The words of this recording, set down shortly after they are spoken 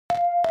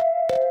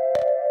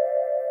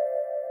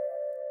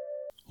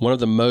One of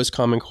the most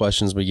common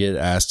questions we get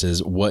asked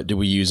is, what do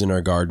we use in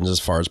our gardens as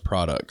far as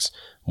products?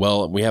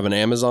 Well, we have an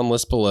Amazon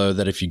list below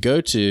that if you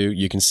go to,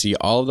 you can see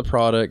all of the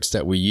products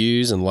that we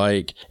use and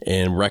like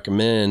and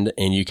recommend,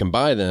 and you can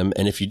buy them.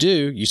 And if you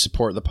do, you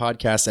support the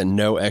podcast at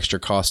no extra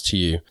cost to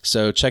you.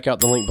 So check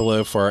out the link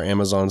below for our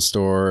Amazon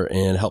store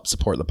and help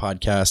support the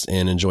podcast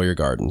and enjoy your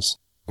gardens.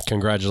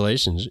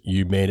 Congratulations.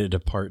 You made it to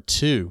part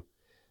 2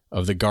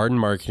 of the Garden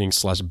Marketing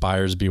 /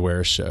 Buyers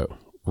Beware show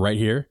right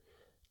here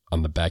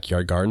on the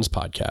Backyard Gardens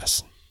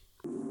podcast.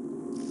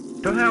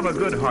 To have a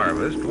good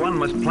harvest, one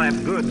must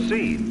plant good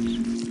seeds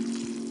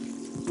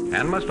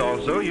and must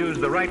also use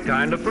the right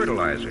kind of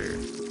fertilizer.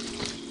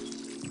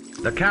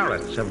 The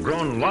carrots have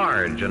grown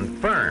large and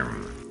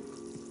firm.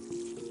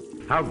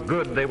 How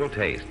good they will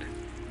taste.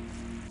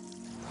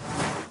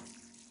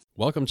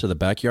 Welcome to the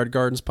Backyard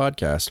Gardens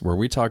podcast, where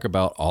we talk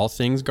about all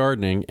things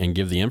gardening and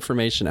give the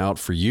information out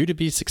for you to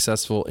be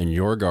successful in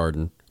your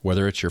garden,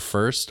 whether it's your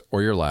first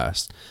or your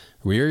last.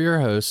 We are your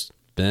hosts,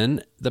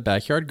 Ben, the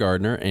backyard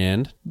gardener,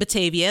 and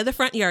Batavia, the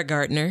front yard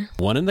gardener.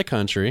 One in the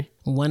country,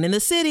 one in the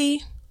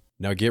city.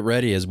 Now get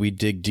ready as we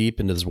dig deep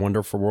into this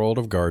wonderful world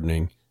of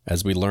gardening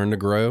as we learn to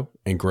grow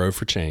and grow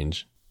for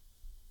change.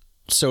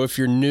 So if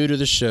you're new to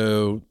the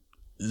show,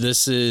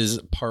 this is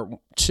part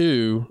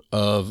 2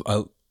 of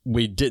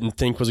we didn't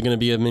think was going to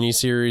be a mini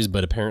series,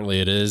 but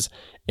apparently it is.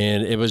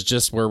 And it was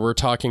just where we're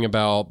talking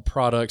about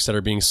products that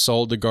are being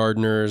sold to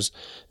gardeners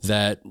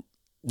that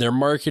their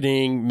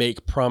marketing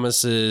make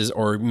promises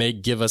or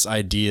give us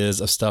ideas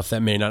of stuff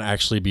that may not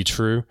actually be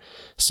true.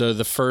 So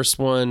the first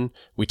one,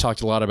 we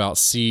talked a lot about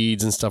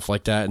seeds and stuff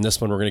like that. And this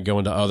one, we're going to go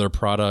into other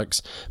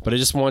products. But I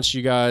just want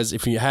you guys,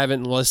 if you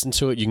haven't listened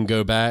to it, you can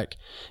go back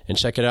and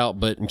check it out.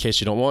 But in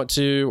case you don't want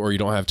to or you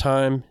don't have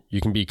time,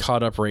 you can be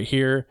caught up right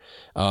here.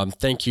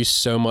 Thank you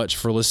so much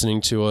for listening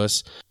to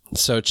us.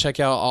 So check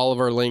out all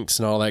of our links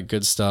and all that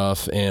good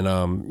stuff, and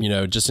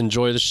just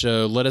enjoy the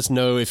show. Let us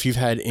know if you've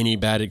had any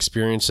bad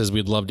experiences.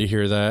 We'd love to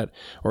hear that,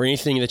 or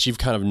anything that you've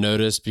kind of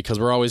noticed, because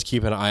we're always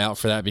keeping an eye out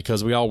for that,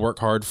 because we all work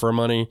hard for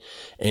money,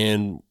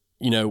 and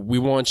we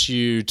want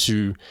you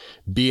to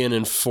be an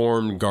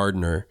informed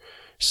gardener.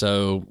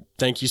 So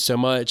thank you so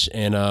much,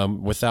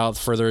 and without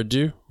further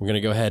ado, we're going to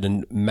go ahead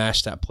and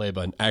mash that play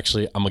button.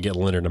 Actually, I'm going to get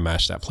Leonard to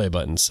mash that play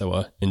button,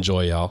 so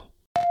enjoy, y'all.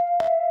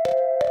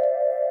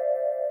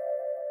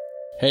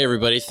 Hey,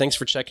 everybody. Thanks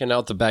for checking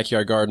out the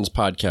Backyard Gardens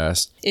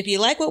podcast. If you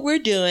like what we're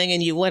doing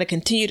and you want to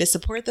continue to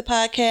support the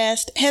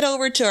podcast, head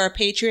over to our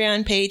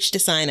Patreon page to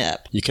sign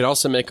up. You can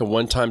also make a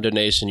one-time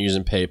donation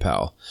using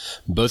PayPal.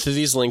 Both of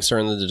these links are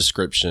in the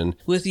description.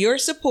 With your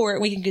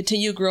support, we can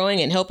continue growing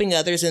and helping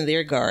others in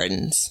their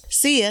gardens.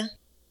 See ya.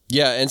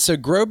 Yeah, and so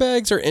grow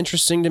bags are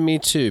interesting to me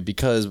too,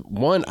 because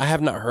one, I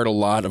have not heard a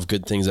lot of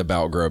good things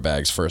about grow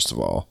bags, first of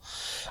all.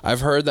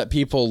 I've heard that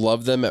people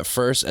love them at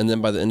first, and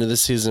then by the end of the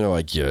season, they're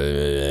like, yeah,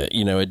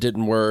 it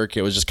didn't work.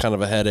 It was just kind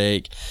of a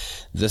headache,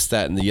 this,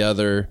 that, and the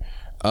other.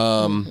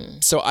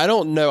 So I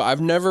don't know.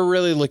 I've never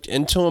really looked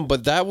into them,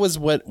 but that was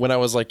when I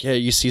was like, hey,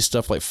 you see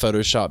stuff like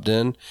photoshopped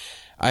in.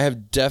 I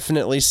have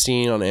definitely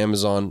seen on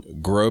Amazon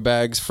grow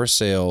bags for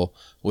sale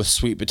with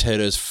sweet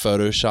potatoes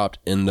photoshopped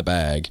in the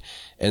bag,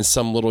 and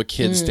some little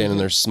kid standing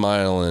there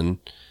smiling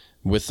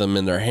with them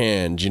in their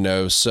hand,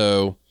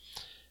 So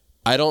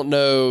I don't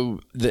know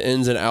the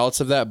ins and outs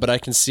of that, but I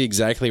can see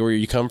exactly where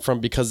you come from,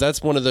 because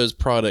that's one of those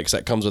products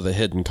that comes with a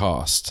hidden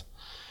cost,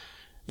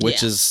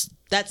 which is...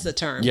 That's the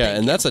term. Yeah,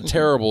 and that's a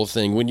terrible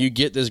thing. When you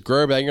get this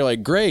grow bag, you're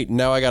like, great,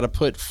 now I got to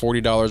put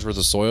 $40 worth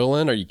of soil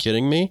in. Are you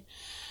kidding me?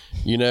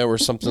 Or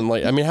something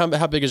like... I mean,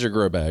 how big is your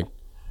grow bag?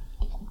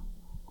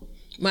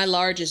 My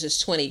largest is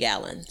 20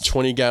 gallons.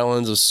 20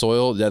 gallons of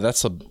soil? Yeah,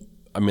 that's a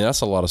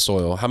lot of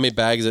soil. How many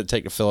bags does it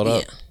take to fill it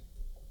up?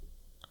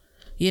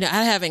 Yeah.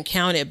 I haven't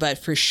counted, but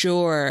for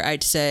sure,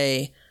 I'd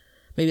say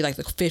maybe like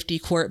the 50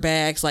 quart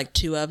bags, like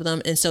 2 of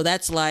them. And so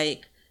that's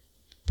like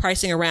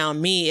pricing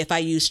around me. If I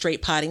use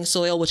straight potting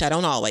soil, which I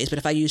don't always, but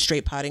if I use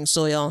straight potting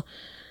soil,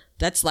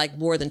 that's like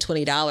more than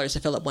 $20 to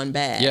fill up one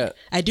bag. Yeah.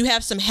 I do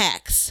have some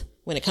hacks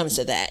when it comes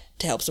to that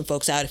to help some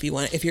folks out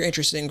if you're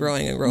interested in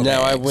growing and grow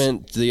Now, bags. I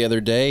went the other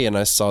day and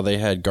I saw they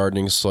had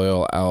gardening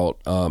soil out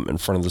in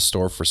front of the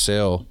store for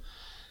sale.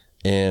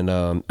 And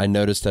I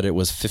noticed that it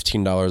was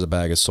 $15 a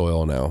bag of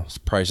soil now.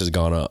 The price has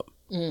gone up.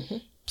 Mm-hmm.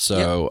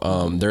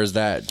 So there's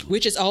that.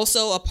 Which is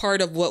also a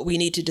part of what we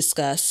need to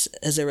discuss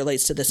as it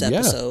relates to this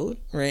episode,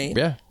 right?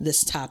 Yeah.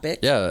 This topic.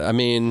 Yeah. I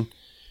mean,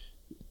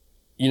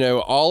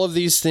 all of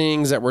these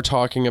things that we're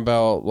talking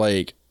about,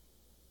 like,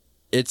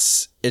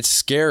 it's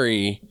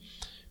scary,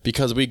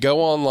 because we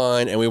go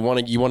online and you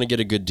want to get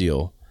a good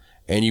deal,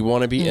 and you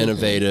want to be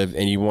innovative,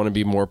 and you want to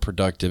be more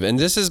productive. And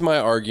this is my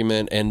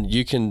argument, and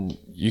you can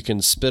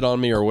spit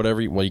on me or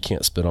whatever. Well, you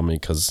can't spit on me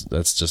because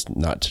that's just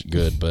not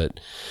good. But,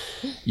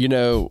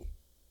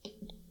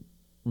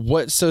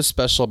 what's so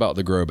special about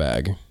the grow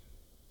bag?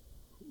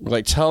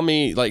 Like, sell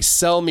me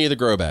the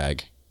grow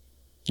bag.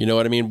 You know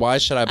what I mean? Why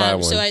should I buy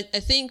one? So I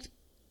think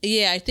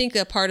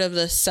a part of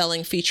the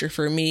selling feature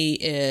for me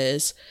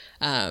is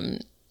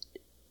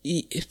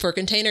for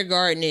container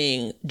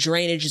gardening,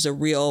 drainage is a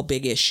real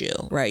big issue,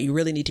 right? You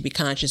really need to be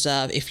conscious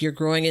of, if you're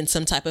growing in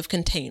some type of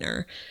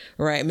container,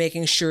 right?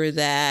 Making sure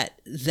that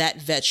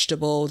that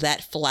vegetable,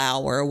 that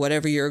flower,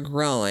 whatever you're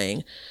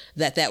growing,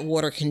 that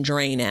water can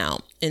drain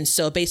out. And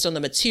so based on the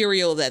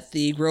material that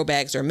the grow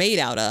bags are made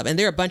out of, and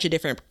there are a bunch of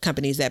different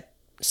companies that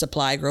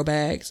supply grow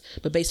bags,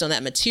 but based on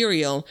that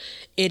material,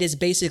 it is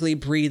basically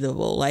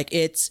breathable, like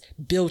it's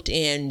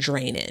built-in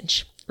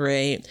drainage.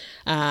 Right.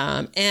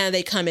 And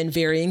they come in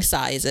varying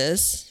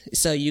sizes,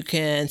 so you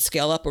can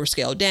scale up or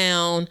scale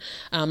down.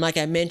 Like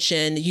I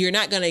mentioned, you're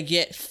not going to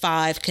get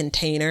 5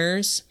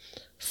 containers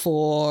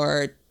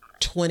for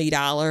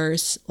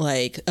 $20,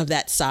 like of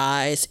that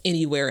size,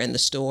 anywhere in the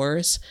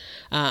stores.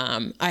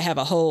 I have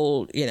a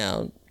whole,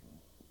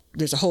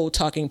 there's a whole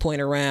talking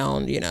point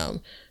around,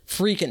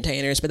 free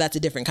containers, but that's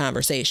a different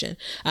conversation.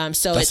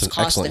 So that's it's an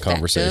cost excellent effective.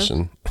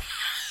 Conversation.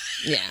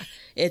 Yeah.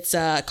 It's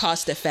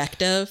cost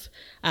effective.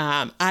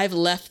 I've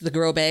left the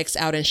grow bags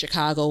out in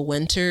Chicago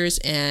winters,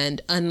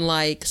 and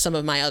unlike some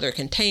of my other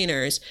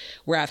containers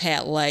where I've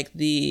had like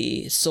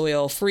the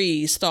soil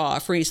freeze thaw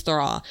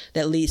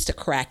that leads to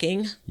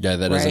cracking. Yeah,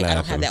 that doesn't happen. I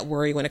don't have that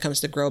worry when it comes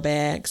to grow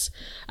bags.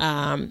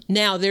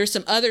 Now there's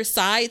some other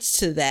sides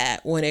to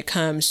that when it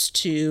comes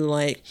to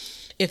like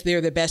if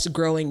they're the best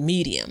growing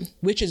medium,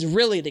 which is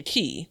really the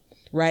key,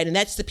 right? And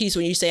that's the piece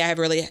when you say I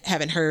really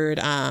haven't heard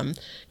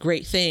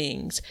great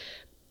things.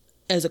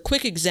 As a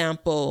quick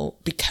example,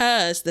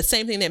 because the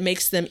same thing that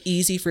makes them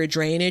easy for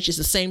drainage is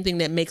the same thing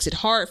that makes it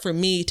hard for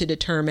me to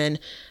determine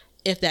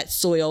if that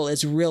soil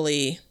is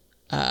really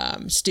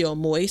still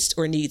moist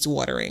or needs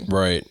watering.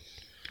 Right.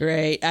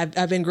 Right.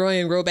 I've been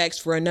growing in grow bags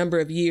for a number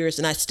of years,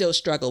 and I still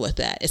struggle with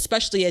that,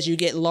 especially as you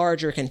get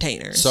larger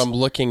containers. So I'm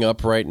looking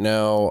up right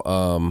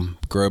now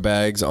grow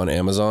bags on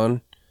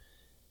Amazon,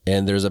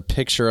 and there's a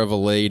picture of a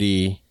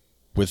lady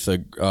with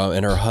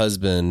and her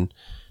husband.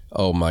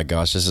 Oh my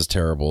gosh, this is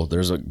terrible.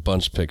 There's a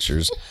bunch of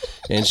pictures,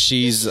 and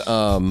she's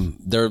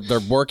they're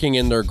working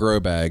in their grow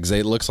bags.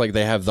 It looks like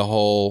they have the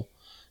whole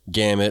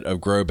gamut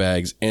of grow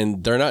bags,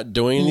 and they're not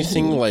doing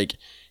anything. Like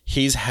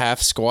he's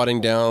half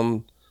squatting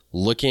down,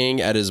 looking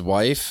at his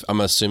wife.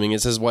 I'm assuming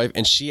it's his wife,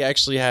 and she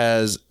actually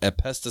has a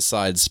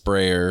pesticide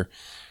sprayer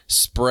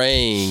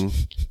spraying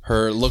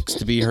her looks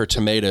to be her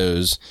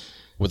tomatoes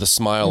with a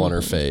smile on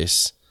her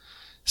face.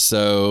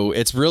 So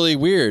it's really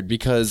weird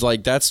because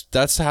like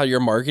that's how you're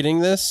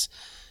marketing this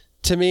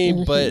to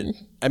me. But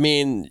I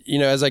mean,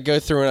 as I go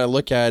through and I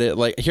look at it,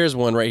 like here's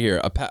one right here,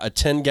 a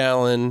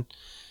 10-gallon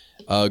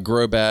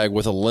grow bag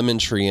with a lemon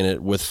tree in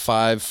it with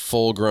 5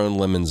 full-grown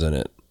lemons in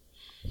it.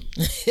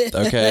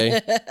 Okay,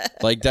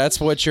 like that's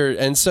what you're.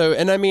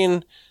 And I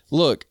mean,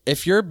 look,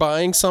 if you're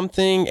buying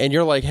something and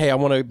you're like, hey, I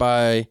want to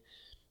buy,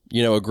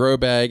 a grow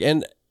bag,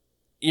 and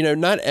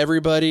not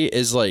everybody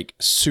is like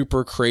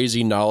super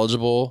crazy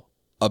knowledgeable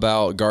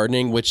about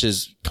gardening, which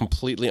is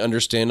completely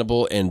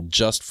understandable and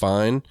just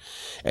fine,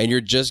 and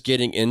you're just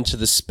getting into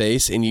the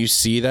space and you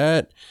see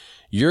that,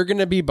 you're going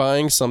to be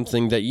buying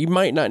something that you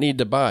might not need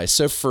to buy.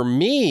 So for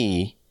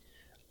me,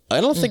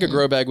 I don't think a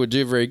grow bag would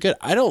do very good.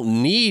 I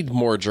don't need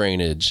more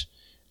drainage.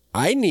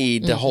 I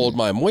need to hold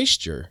my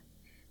moisture,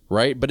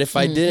 right? But if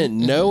I didn't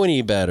know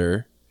any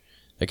better,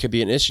 it could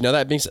be an issue. Now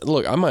that being said,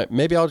 look,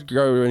 maybe I'll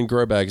grow in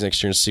grow bags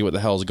next year and see what the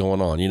hell's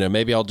going on.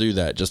 Maybe I'll do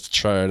that just to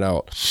try it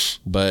out.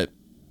 But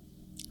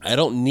I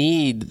don't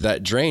need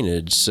that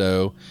drainage.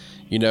 So,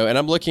 and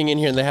I'm looking in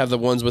here and they have the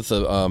ones with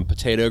the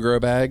potato grow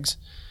bags,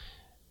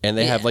 and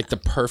they have like the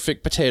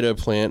perfect potato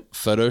plant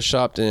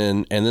photoshopped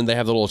in, and then they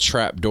have the little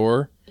trap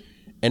door,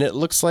 and it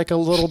looks like a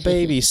little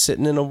baby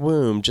sitting in a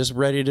womb just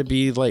ready to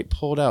be like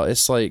pulled out.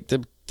 It's like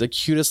the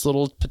cutest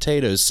little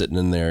potatoes sitting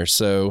in there.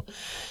 So,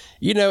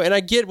 and I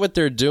get what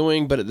they're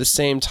doing, but at the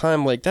same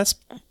time, like that's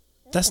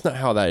not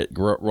how that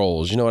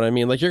rolls. You know what I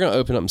mean? Like you're going to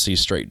open up and see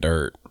straight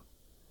dirt.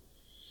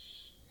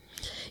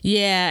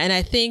 Yeah, and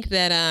I think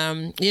that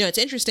it's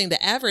interesting.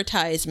 The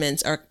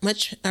advertisements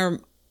are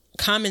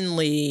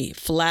commonly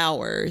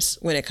flowers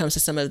when it comes to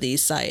some of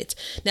these sites.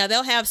 Now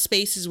they'll have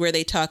spaces where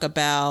they talk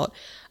about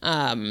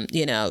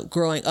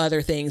growing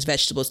other things,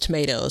 vegetables,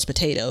 tomatoes,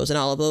 potatoes, and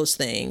all of those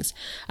things.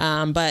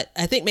 But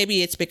I think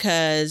maybe it's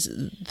because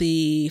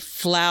the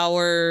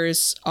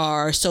flowers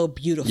are so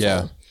beautiful.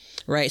 Yeah.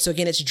 Right. So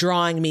again, it's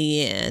drawing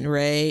me in,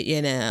 right?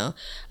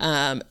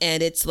 And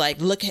it's like,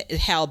 look at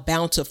how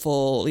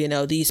bountiful,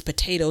 these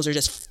potatoes are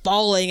just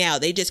falling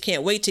out. They just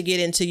can't wait to get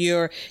into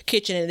your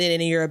kitchen and then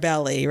into your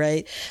belly.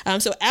 Right.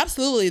 So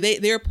absolutely,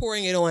 they're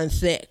pouring it on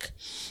thick.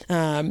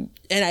 And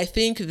I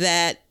think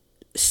that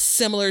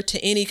similar to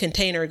any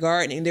container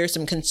gardening, there's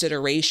some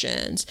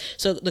considerations.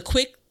 So the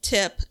quick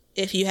tip,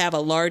 if you have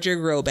a larger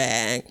grow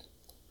bag,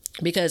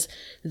 because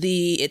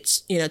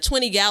it's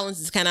 20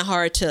 gallons is kind of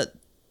hard to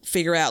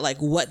figure out like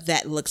what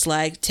that looks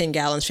like, 10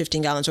 gallons,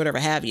 15 gallons, whatever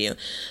have you.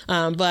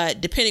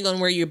 But depending on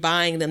where you're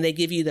buying them, they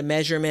give you the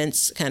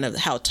measurements, kind of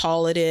how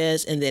tall it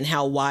is and then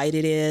how wide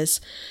it is.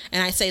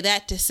 And I say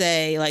that to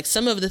say like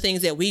some of the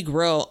things that we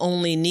grow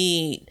only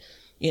need,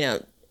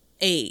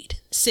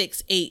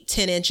 6, 8,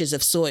 10 inches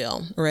of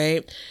soil,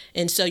 right?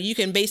 And so you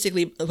can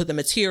basically, with the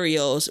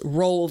materials,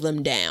 roll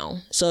them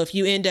down. So if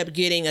you end up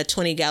getting a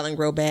 20-gallon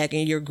grow bag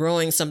and you're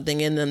growing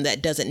something in them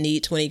that doesn't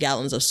need 20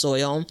 gallons of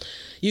soil,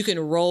 you can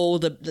roll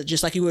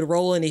just like you would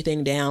roll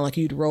anything down, like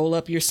you'd roll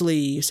up your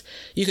sleeves.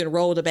 You can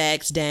roll the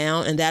bags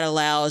down, and that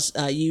allows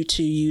you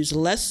to use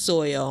less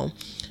soil,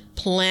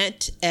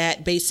 plant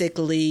at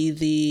basically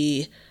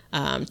the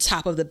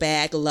top of the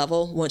bag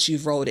level once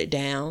you've rolled it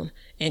down,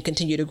 and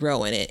continue to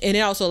grow in it. And it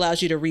also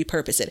allows you to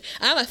repurpose it.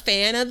 I'm a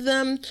fan of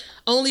them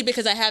only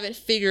because I haven't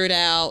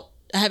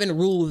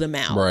ruled them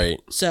out. Right.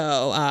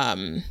 So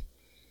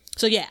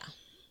yeah,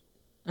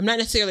 I'm not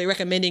necessarily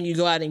recommending you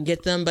go out and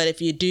get them, but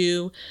if you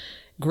do,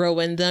 grow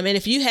in them. And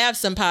if you have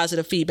some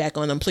positive feedback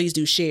on them, please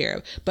do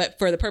share. But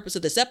for the purpose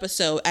of this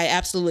episode, I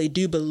absolutely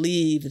do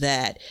believe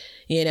that,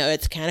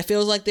 it kind of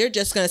feels like they're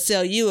just going to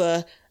sell you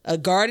a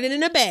garden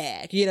in a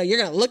bag. You're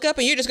going to look up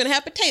and you're just going to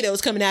have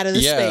potatoes coming out of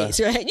the space,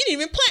 right? You didn't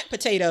even plant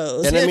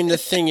potatoes. And I mean, the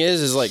thing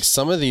is like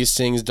some of these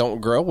things don't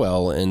grow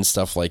well and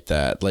stuff like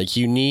that. Like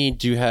you need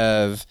to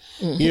have,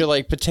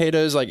 like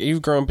potatoes, like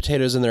you've grown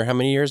potatoes in there how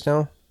many years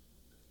now?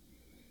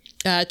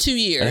 2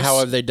 years. And how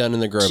have they done in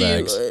the grow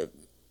bags?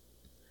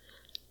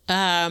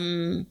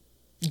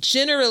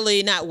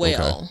 Generally not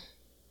well. Okay.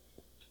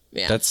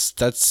 Yeah. That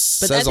but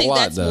says I think a lot,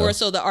 that's though. more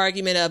so the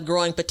argument of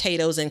growing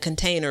potatoes in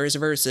containers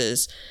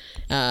versus,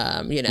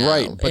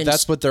 Right, but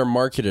that's what they're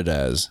marketed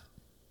as.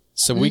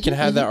 So we can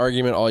have that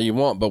argument all you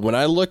want. But when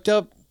I looked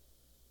up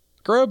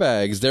grow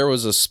bags, there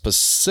was a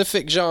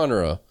specific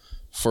genre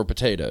for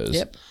potatoes.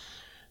 Yep.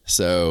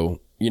 So,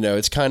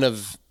 it's kind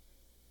of,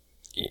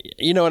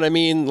 you know what I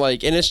mean?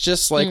 Like, and it's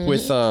just like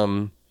with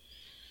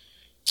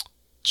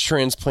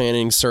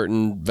transplanting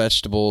certain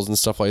vegetables and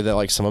stuff like that.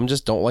 Like some of them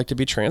just don't like to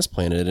be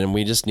transplanted, and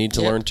we just need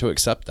to learn to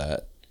accept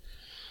that.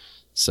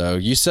 So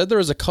you said there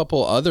was a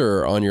couple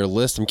other on your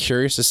list. I'm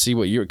curious to see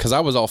what because I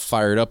was all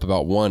fired up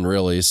about one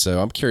really.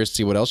 So I'm curious to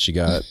see what else you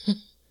got.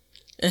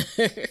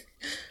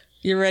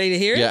 You ready to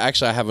hear it? Yeah,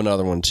 actually I have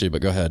another one too,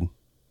 but go ahead.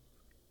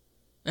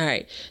 All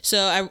right.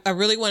 So I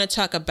really want to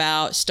talk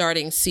about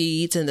starting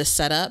seeds and the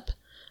setup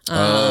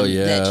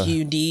that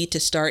you need to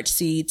start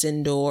seeds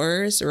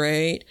indoors,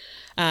 right?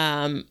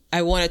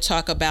 I want to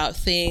talk about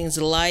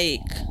things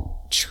like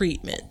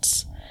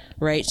treatments,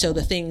 right? So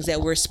the things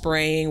that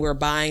we're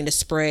buying to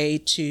spray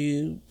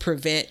to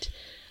prevent,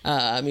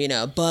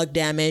 bug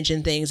damage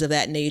and things of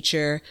that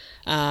nature.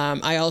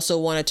 I also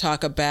want to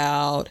talk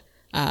about,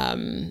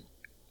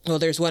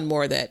 there's one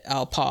more that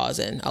I'll pause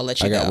and I'll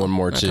let you go. I got one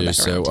more too.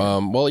 So,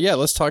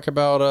 let's talk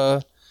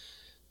about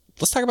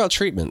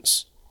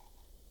treatments.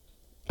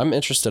 I'm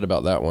interested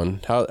about that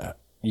one. How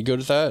you go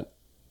to that?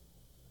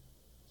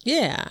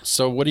 Yeah.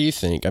 So what do you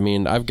think? I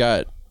mean, I've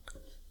got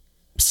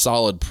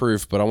solid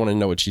proof, but I want to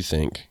know what you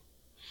think.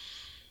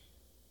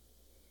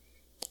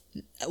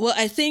 Well,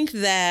 I think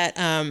that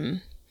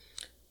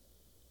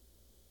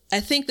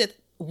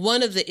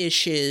one of the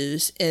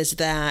issues is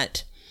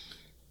that,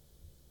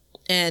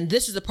 and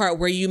this is the part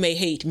where you may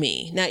hate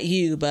me, not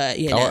you, but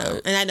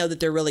and I know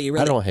that there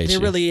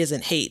really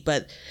isn't hate,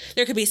 but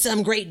there could be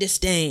some great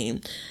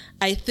disdain.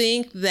 I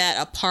think that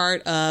a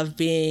part of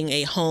being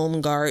a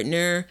home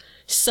gardener,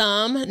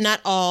 some, not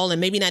all,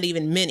 and maybe not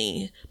even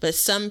many, but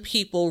some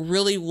people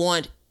really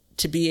want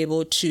to be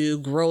able to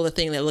grow the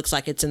thing that looks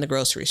like it's in the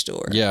grocery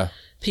store. Yeah.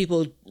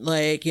 People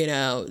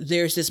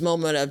there's this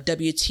moment of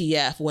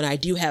WTF when I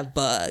do have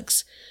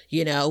bugs,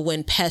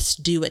 when pests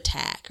do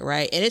attack,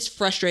 right? And it's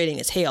frustrating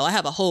as hell. I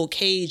have a whole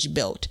cage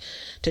built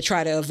to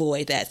try to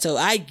avoid that. So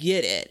I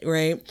get it,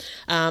 right?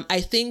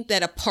 I think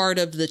that a part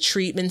of the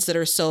treatments that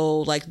are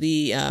sold, like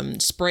the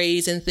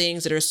sprays and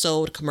things that are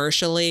sold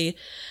commercially,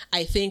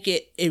 I think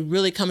it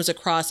really comes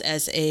across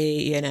as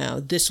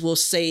this will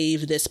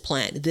save this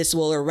plant. This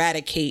will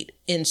eradicate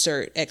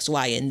insert X,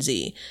 Y, and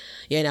Z,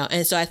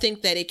 And so I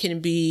think that it can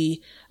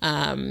be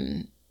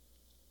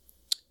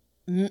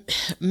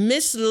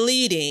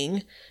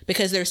misleading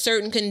because there are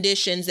certain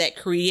conditions that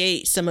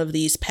create some of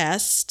these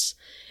pests.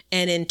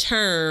 And in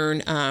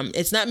turn,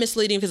 it's not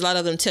misleading because a lot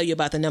of them tell you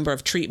about the number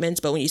of treatments.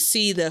 But when you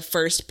see the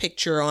first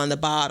picture on the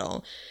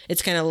bottle,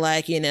 it's kind of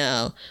like,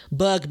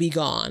 bug be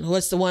gone.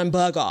 What's the one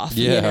bug off?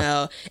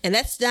 Yeah. And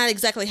that's not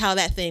exactly how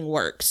that thing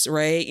works,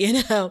 right?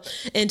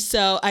 And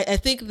so I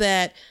think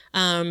that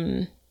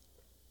I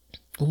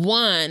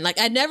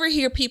never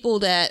hear people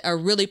that are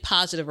really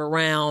positive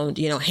around,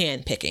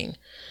 hand picking.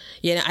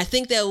 I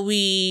think that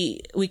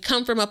we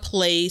come from a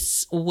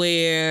place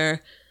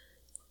where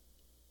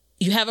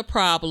you have a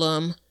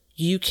problem,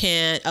 you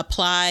can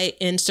apply,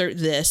 insert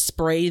this,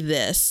 spray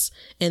this,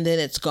 and then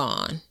it's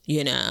gone,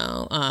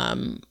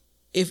 Even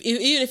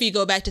if you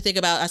go back to think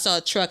about, I saw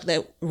a truck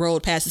that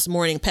rolled past this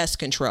morning, pest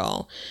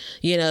control.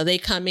 They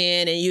come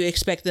in and you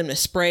expect them to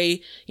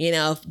spray,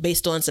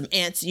 based on some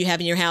ants you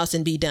have in your house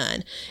and be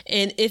done.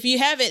 And if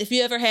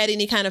you ever had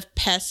any kind of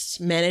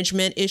pest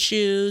management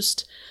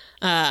issues,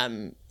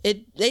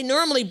 they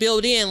normally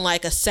build in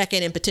like a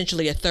second and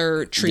potentially a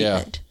third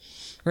treatment.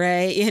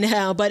 right? You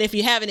know, but if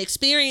you haven't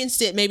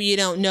experienced it, maybe you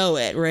don't know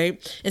it,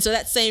 right? And so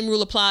that same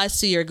rule applies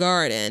to your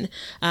garden.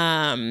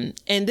 And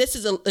this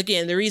is,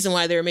 again, the reason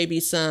why there may be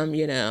some,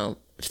 you know,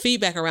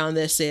 feedback around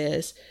this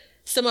is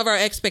some of our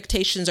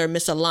expectations are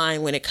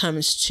misaligned when it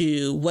comes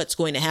to what's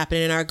going to happen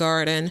in our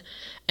garden.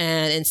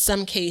 And in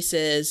some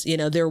cases, you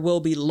know, there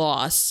will be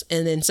loss.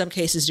 And in some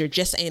cases, there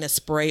just ain't a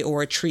spray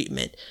or a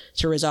treatment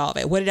to resolve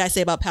it. What did I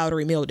say about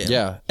powdery mildew?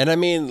 Yeah. And I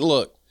mean,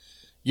 look,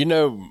 you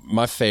know,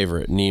 my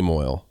favorite, neem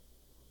oil.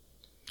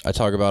 I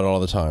talk about it all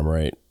the time,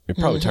 right? You're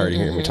probably tired of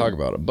hearing me talk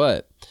about it.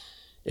 But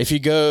if you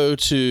go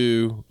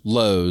to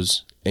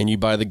Lowe's and you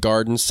buy the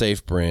Garden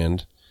Safe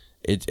brand,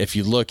 if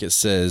you look, it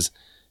says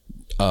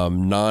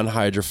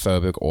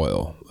non-hydrophobic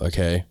oil,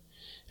 okay?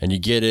 And you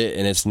get it,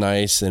 and it's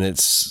nice, and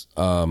it's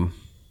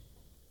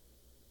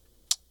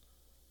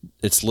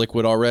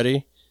liquid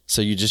already,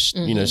 so you just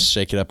you know,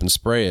 shake it up and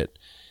spray it.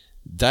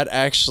 That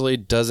actually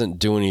doesn't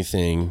do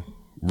anything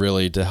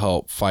really to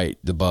help fight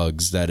the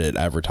bugs that it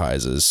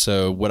advertises.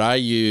 So what I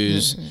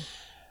use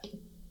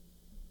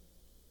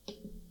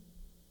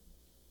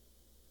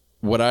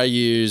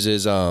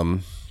is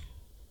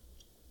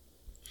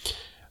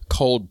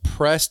cold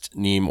pressed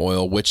neem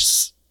oil,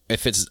 which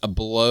if it's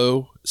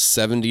below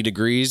 70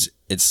 degrees,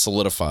 it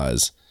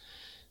solidifies.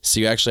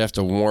 So you actually have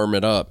to warm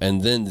it up.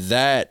 And then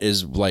that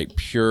is like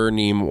pure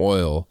neem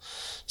oil.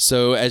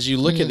 So as you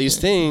look at these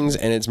things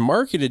and it's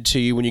marketed to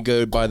you when you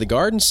go buy the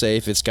Garden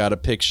Safe, it's got a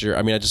picture.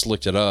 I mean, I just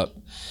looked it up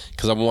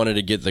because I wanted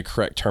to get the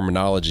correct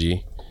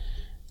terminology.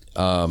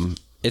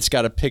 It's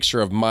got a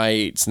picture of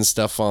mites and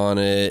stuff on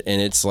it.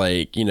 And it's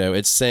like, you know,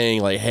 it's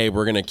saying like, hey,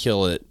 we're going to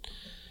kill it.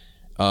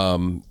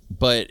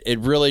 But it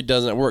really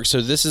doesn't work.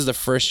 So this is the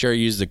first year I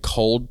used the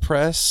cold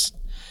press,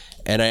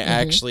 and I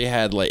actually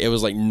had like, it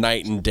was like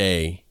night and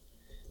day,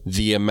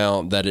 the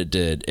amount that it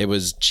did. It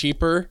was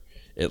cheaper,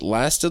 it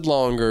lasted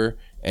longer,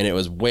 and it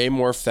was way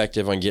more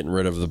effective on getting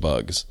rid of the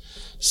bugs.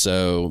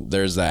 So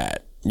there's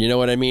that. You know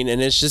what I mean?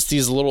 And it's just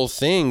these little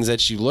things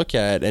that you look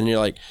at and you're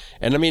like,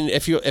 and I mean,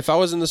 if I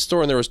was in the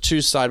store and there was two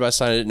side by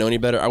side, I didn't know any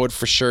better, I would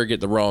for sure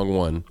get the wrong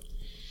one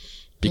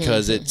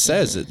because it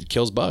says it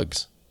kills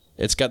bugs.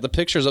 It's got the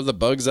pictures of the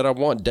bugs that I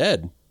want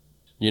dead.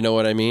 You know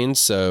what I mean?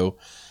 So,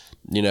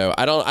 you know,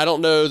 I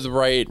don't know the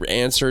right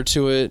answer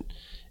to it.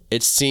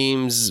 It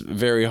seems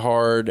very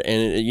hard.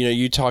 And, you know,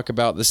 you talk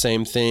about the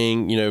same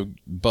thing, you know,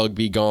 bug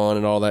be gone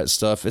and all that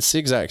stuff. It's the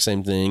exact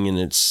same thing. And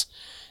it's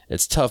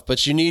tough,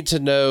 but you need to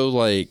know,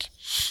 like,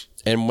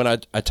 and when I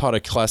taught a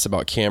class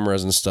about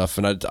cameras and stuff,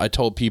 and I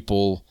told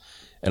people,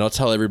 and I'll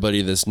tell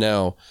everybody this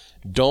now,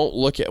 don't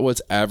look at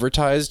what's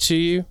advertised to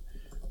you.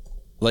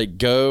 Like,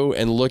 go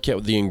and look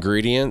at the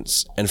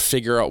ingredients and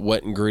figure out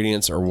what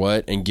ingredients are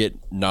what and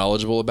get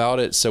knowledgeable about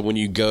it. So when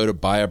you go to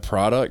buy a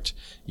product,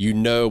 you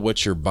know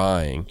what you're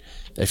buying.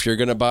 If you're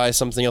going to buy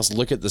something else,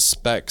 look at the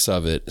specs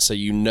of it so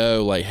you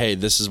know, like, hey,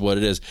 this is what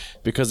it is.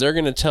 Because they're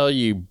going to tell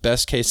you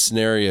best case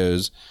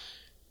scenarios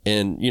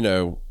and, you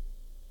know,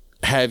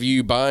 have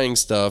you buying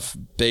stuff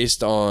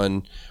based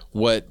on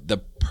what the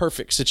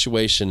perfect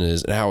situation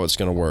is and how it's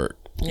going to work,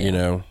 you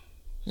know?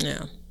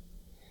 Yeah.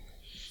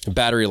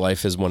 Battery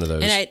life is one of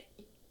those.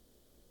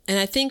 And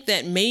I think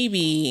that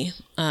maybe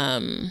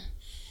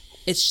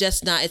it's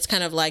just not, it's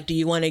kind of like, do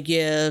you want to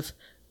give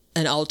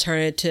an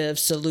alternative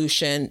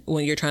solution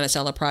when you're trying to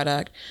sell a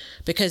product?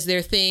 Because there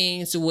are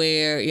things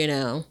where, you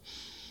know,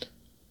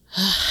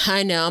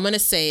 I know, I'm going to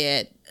say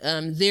it.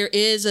 There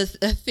is a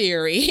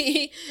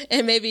theory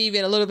and maybe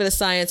even a little bit of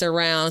science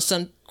around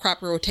some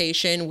crop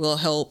rotation will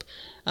help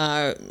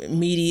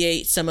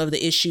mediate some of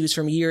the issues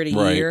from year to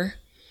year.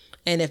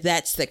 And if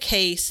that's the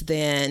case,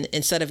 then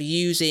instead of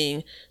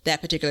using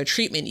that particular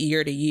treatment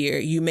year to year,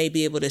 you may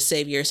be able to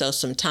save yourself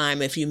some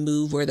time if you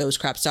move where those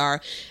crops are.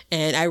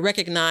 And I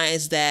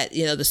recognize that,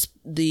 you know,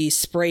 the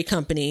spray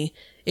company,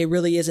 it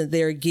really isn't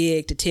their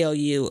gig to tell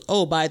you,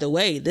 oh, by the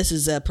way, this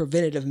is a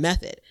preventative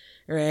method,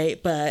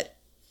 right? But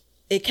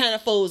it kind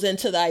of folds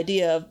into the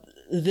idea of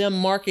them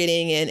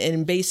marketing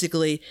and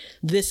basically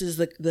this is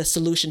the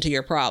solution to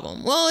your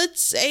problem. Well,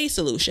 it's a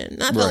solution,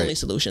 not the only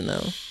solution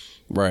though.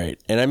 Right.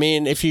 And I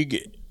mean, if you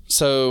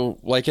so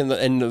like and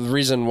the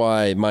reason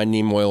why my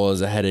neem oil is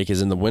a headache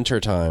is in the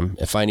wintertime,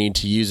 if I need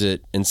to use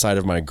it inside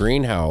of my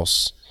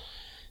greenhouse,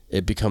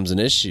 it becomes an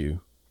issue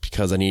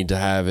because I need to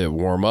have it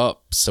warm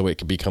up so it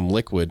can become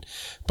liquid.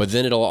 But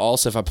then it'll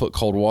also, if I put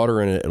cold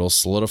water in it, it'll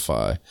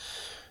solidify.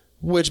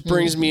 Which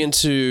brings me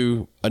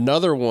into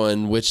another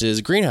one, which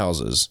is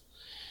greenhouses.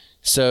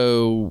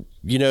 So,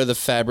 you know, the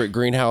fabric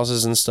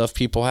greenhouses and stuff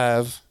people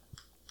have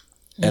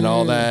and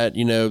all that,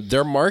 you know,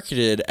 they're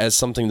marketed as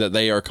something that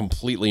they are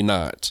completely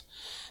not.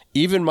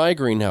 Even my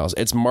greenhouse,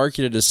 it's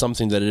marketed as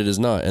something that it is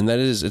not. And that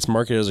is, it's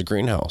marketed as a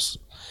greenhouse.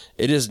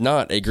 It is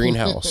not a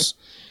greenhouse.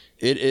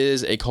 It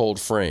is a cold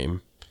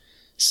frame.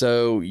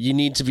 So you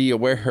need to be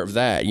aware of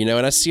that, you know,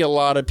 and I see a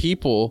lot of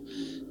people,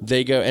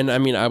 they go, and I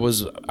mean,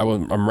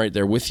 I'm right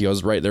there with you. I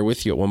was right there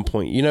with you at one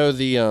point. You know,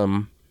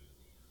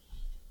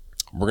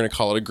 we're going to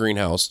call it a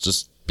greenhouse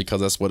just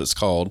because that's what it's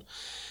called.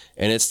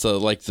 and it's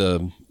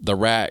the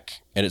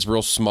rack, and it's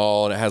real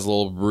small, and it has a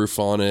little roof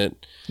on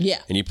it. Yeah.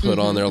 And you put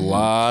on there a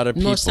lot of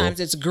people. Most times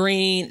it's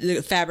green.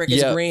 The fabric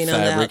is green on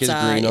the outside. Fabric is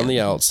green on the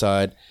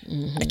outside.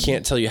 I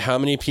can't tell you how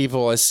many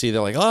people I see.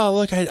 They're like, oh,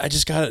 look, I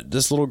just got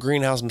this little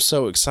greenhouse. I'm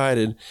so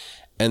excited.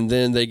 And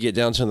then they get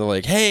down to it and they're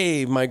like,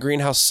 hey, my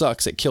greenhouse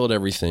sucks. It killed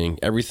everything.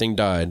 Everything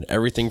died.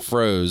 Everything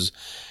froze.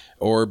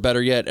 Or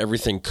better yet,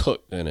 everything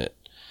cooked in it.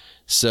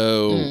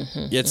 So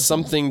it's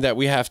something that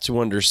we have to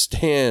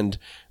understand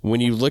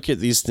when you look at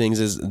these things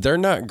is they're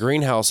not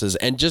greenhouses.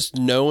 And just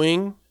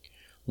knowing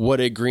what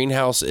a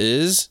greenhouse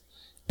is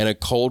and a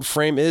cold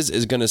frame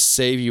is going to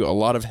save you a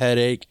lot of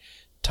headache,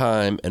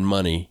 time, and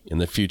money in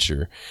the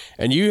future.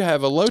 And you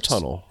have a low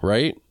tunnel,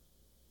 right?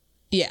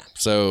 Yeah.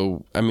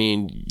 So, I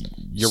mean,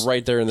 you're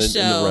right there in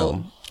the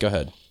realm. Go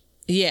ahead.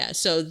 Yeah.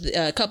 So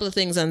a couple of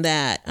things on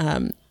that.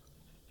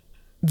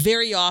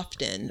 Very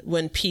often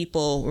when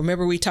people,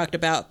 remember we talked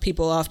about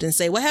people often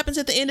say, what happens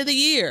at the end of the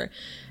year?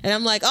 And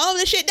I'm like, oh,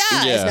 this shit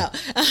dies. Yeah.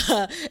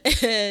 No.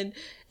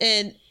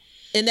 And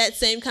in that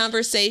same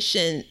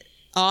conversation,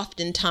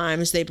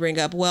 oftentimes they bring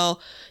up, well,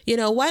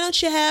 why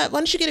don't you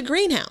get a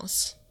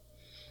greenhouse?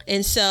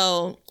 And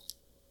so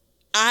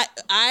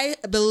I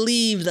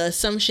believe the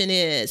assumption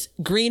is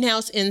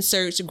greenhouse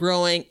inserts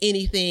growing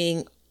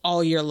anything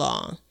all year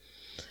long.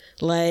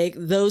 Like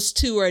those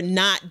two are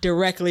not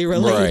directly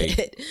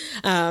related.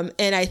 Right.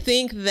 And I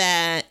think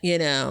that,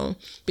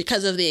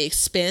 because of the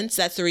expense,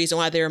 that's the reason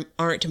why there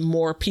aren't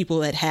more people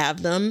that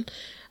have them.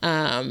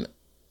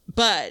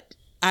 But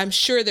I'm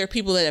sure there are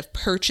people that have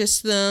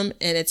purchased them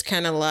and it's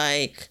kind of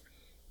like,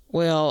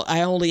 well,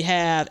 I only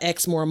have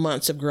X more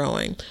months of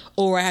growing,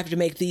 or I have to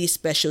make these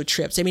special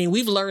trips. I mean,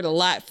 we've learned a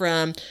lot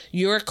from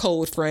your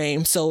cold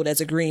frame sold as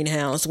a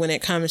greenhouse when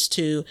it comes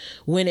to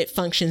when it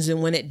functions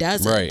and when it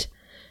doesn't. Right.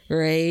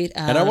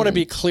 And I want to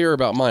be clear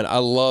about mine. I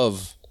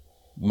love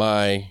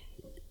my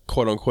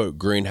quote unquote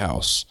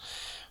greenhouse,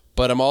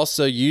 but I'm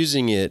also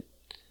using it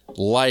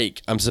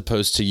like I'm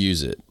supposed to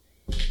use it.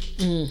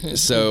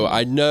 So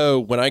I know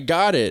when I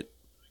got it,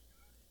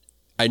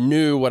 I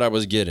knew what I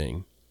was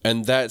getting,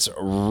 and that's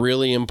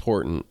really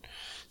important.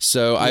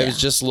 So I was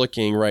just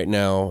looking right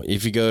now.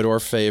 If you go to our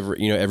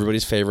favorite,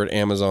 everybody's favorite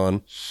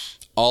Amazon,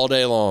 all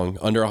day long,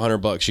 under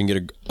 $100, you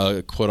can get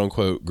a quote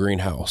unquote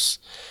greenhouse.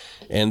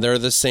 And they're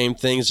the same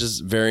things,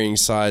 just varying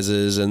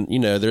sizes. And,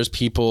 there's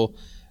people,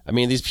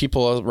 these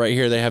people right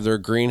here, they have their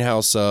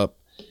greenhouse up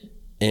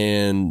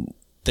and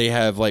they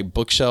have like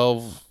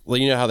bookshelf,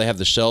 how they have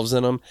the shelves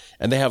in them,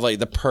 and they have like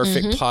the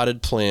perfect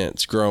potted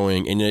plants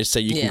growing. And they say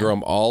you can grow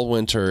them all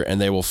winter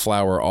and they will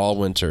flower all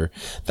winter.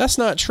 That's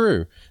not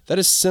true. That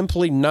is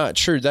simply not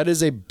true. That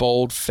is a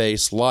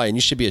bold-faced lie. And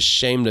you should be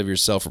ashamed of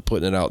yourself for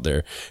putting it out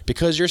there,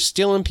 because you're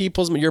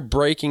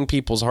breaking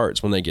people's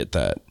hearts when they get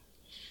that.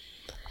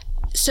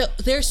 So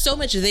there's so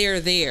much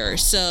there.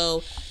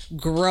 So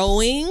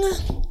growing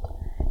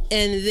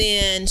and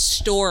then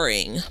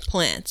storing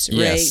plants, right?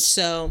 Yes.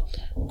 So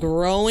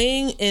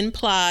growing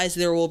implies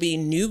there will be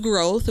new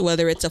growth,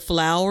 whether it's a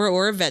flower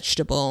or a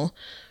vegetable,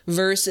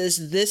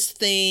 versus this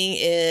thing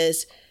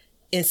is,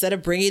 instead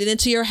of bringing it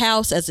into your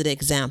house as an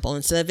example,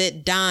 instead of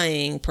it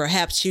dying,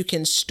 perhaps you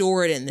can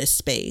store it in this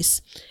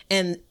space.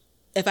 And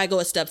if I go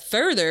a step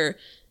further,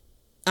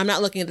 I'm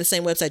not looking at the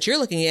same website you're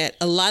looking at.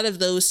 A lot of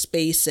those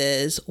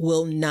spaces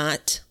will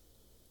not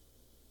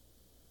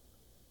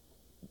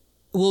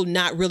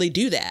really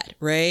do that,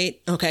 right?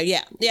 Okay,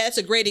 yeah, that's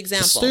a great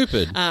example. It's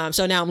stupid.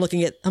 So now I'm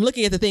looking at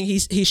the thing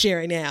he's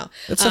sharing now.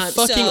 It's a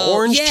fucking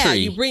orange tree.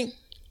 You bring.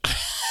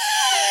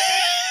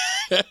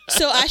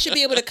 So I should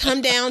be able to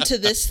come down to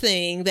this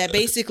thing that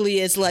basically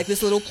is like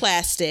this little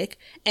plastic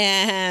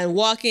and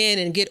walk in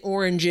and get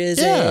oranges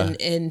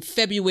in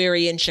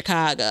February in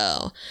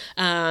Chicago.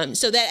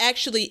 So that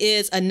actually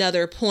is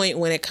another point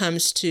when it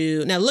comes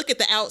to, now look at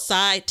the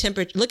outside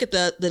temperature, look at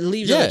the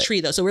leaves on the tree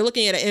though. So we're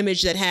looking at an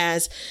image that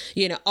has,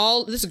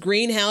 all this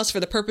greenhouse for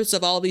the purpose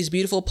of all these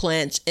beautiful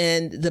plants.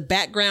 And the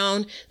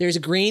background, there's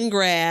green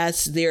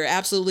grass. There are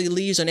absolutely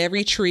leaves on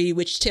every tree,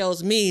 which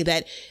tells me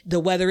that the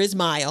weather is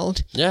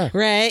mild. Yeah.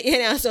 Right.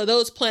 So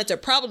those plants are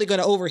probably going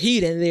to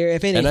overheat in there,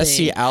 if anything. And I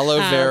see aloe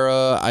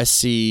vera. I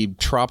see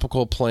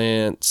tropical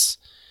plants.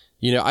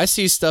 I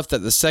see stuff that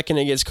the second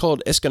it gets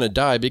cold, it's going to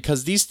die,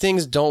 because these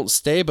things don't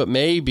stay but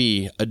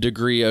maybe a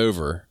degree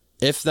over.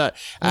 If not,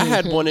 I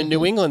had one in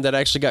New England that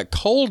actually got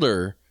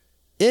colder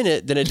in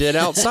it than it did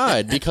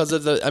outside because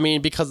of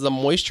the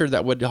moisture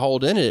that would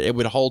hold in it. It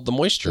would hold the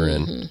moisture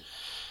in.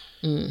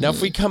 Now,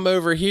 if we come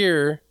over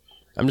here,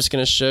 I'm just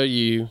going to show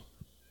you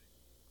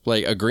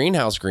like a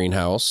greenhouse.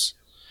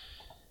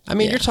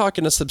 You're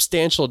talking a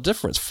substantial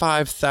difference,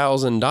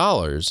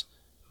 $5,000,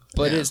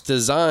 but it's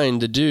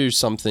designed to do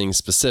something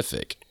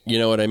specific. You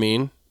know what I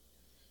mean?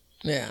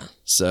 Yeah.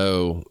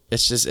 So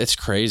it's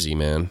crazy,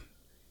 man.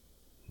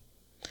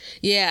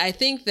 Yeah, I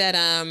think that,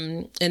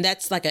 and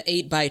that's like an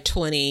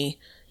 8x20.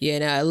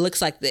 It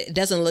looks like it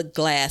doesn't look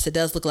glass. It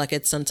does look like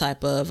it's some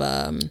type of.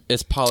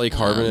 It's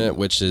polycarbonate,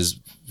 which is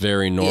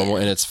very normal,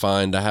 and it's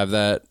fine to have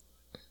that.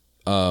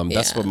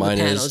 That's what mine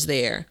the panels is.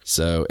 There.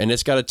 So, and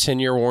it's got a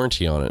 10-year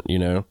warranty on it, you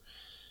know?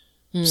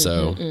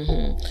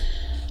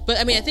 But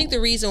I mean, I think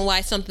the reason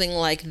why something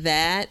like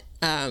that,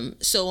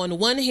 so on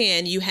one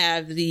hand, you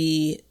have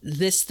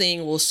this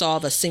thing will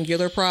solve a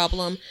singular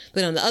problem,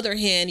 but on the other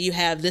hand, you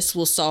have this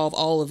will solve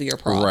all of your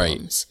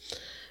problems.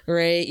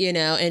 Right. You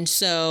know, and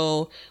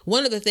so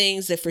one of the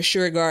things that for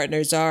sure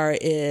gardeners are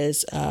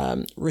is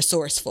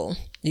resourceful.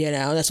 You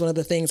know, that's one of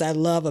the things I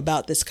love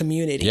about this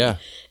community. Yeah.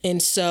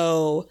 And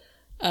so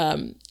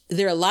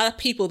there are a lot of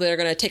people that are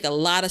going to take a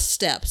lot of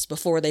steps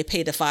before they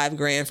pay the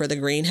 $5,000 for the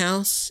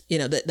greenhouse, you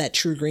know, that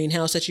true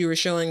greenhouse that you were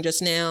showing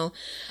just now.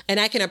 And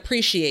I can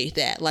appreciate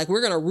that. Like,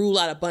 we're going to rule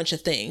out a bunch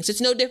of things.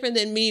 It's no different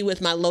than me with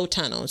my low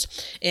tunnels.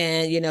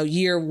 And, you know,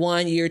 year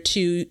 1, year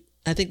 2,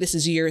 I think this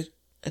is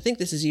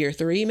year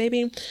 3,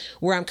 maybe,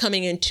 where I'm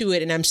coming into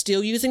it and I'm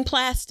still using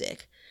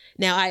plastic.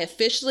 Now, I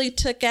officially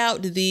took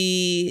out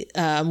the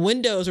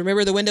windows.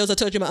 Remember the windows I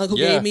told you my uncle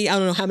gave me, I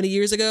don't know how many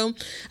years ago?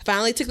 I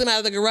finally took them out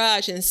of the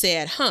garage and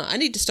said, I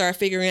need to start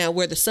figuring out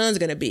where the sun's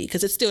going to be,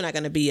 because it's still not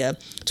going to be a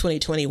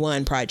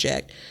 2021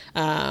 project.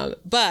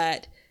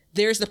 But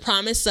there's the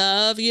promise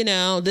of, you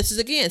know, this is,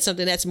 again,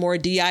 something that's more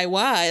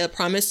DIY, a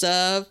promise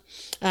of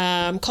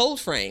cold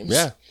frames.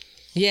 Yeah.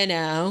 You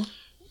know,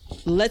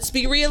 let's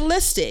be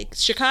realistic.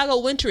 Chicago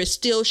winter is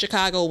still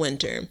Chicago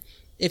winter.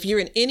 If you're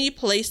in any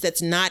place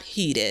that's not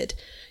heated,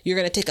 you're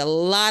going to take a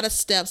lot of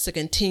steps to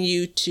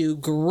continue to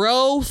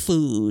grow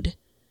food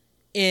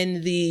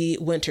in the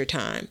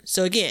wintertime.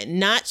 So again,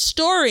 not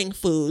storing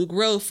food,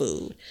 grow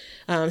food.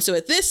 So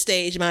at this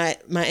stage, my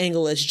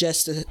angle is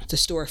just to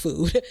store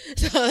food.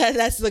 So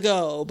that's the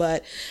goal.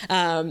 But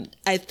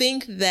I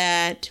think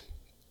that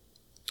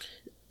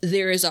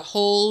there is a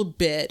whole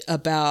bit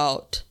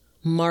about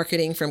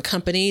marketing from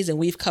companies, and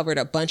we've covered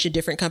a bunch of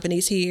different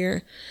companies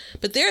here,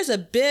 but there's a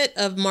bit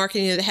of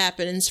marketing that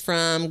happens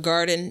from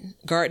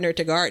gardener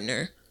to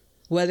gardener,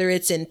 whether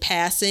it's in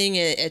passing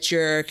at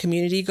your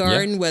community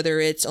garden, whether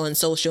it's on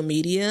social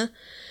media,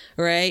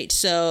 right?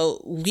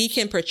 So we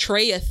can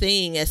portray a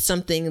thing as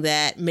something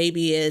that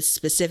maybe is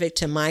specific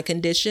to my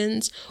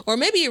conditions, or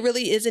maybe it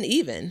really isn't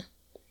even,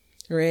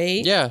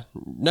 right? Yeah,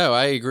 no,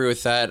 I agree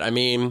with that. I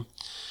mean,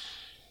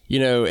 you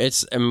know,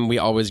 we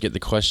always get the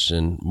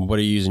question, what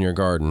do you use in your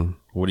garden?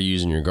 What do you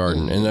use in your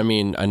garden? And I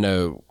mean, I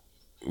know,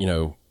 you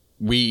know,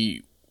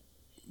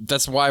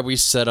 that's why we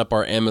set up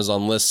our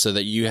Amazon list, so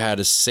that you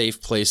had a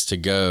safe place to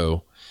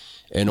go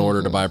in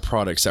order to buy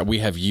products that we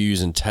have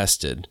used and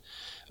tested,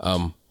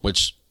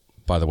 which,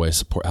 by the way,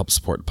 helps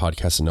support the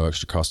podcast at no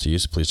extra cost to you.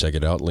 So please check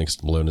it out. Links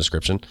below in the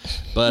description.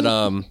 But,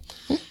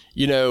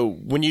 you know,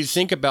 when you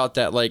think about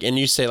that, like, and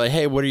you say like,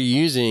 hey, what are you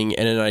using?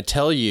 And then I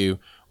tell you,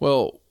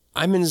 well,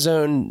 I'm in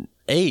zone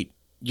 8.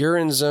 You're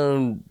in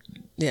zone,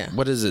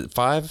 what is it,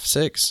 5,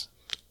 6?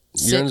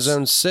 You're in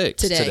zone 6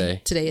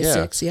 today. Today is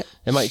 6, yep.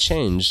 It might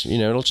change. You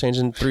know, it'll change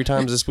in 3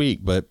 times this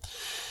week. But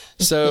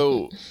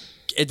so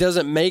it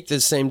doesn't make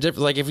the same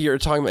difference. Like if you're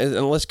talking about,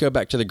 and let's go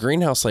back to the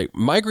greenhouse, like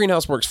my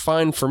greenhouse works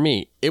fine for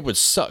me. It would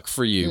suck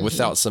for you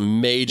without some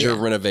major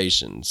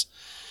renovations,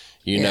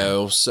 you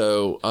know?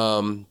 So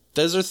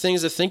those are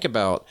things to think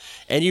about.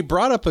 And you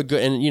brought up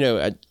and you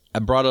know, I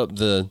brought up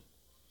the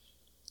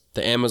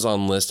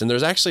Amazon list, and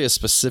there's actually a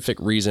specific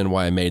reason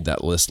why I made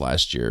that list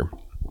last year.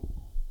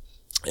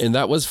 And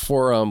that was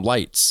for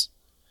lights.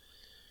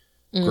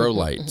 Grow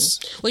lights.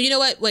 Well, you know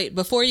what? Wait,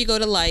 before you go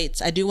to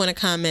lights, I do want to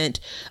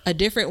comment a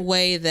different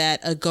way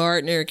that a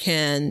gardener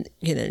can,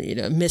 you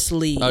know,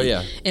 mislead. Oh,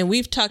 yeah. And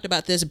we've talked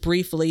about this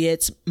briefly.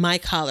 It's my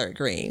collard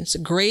greens.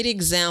 Great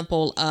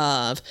example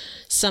of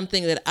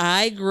something that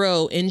I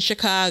grow in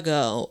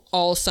Chicago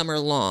all summer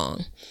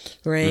long,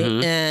 right?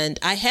 And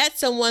I had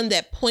someone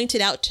that pointed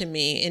out to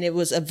me, and it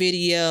was a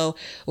video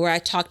where I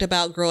talked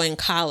about growing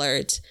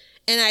collards.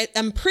 And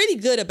I'm pretty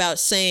good about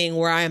saying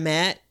where I'm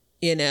at,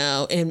 you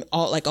know, in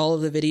all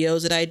of the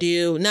videos that I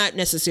do, not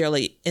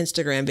necessarily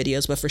Instagram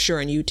videos, but for sure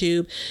on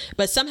YouTube.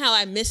 But somehow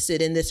I missed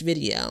it in this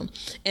video.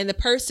 And the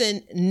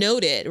person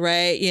noted,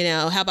 right, you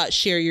know, how about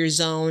share your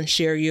zone,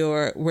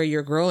 where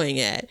you're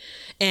growing at.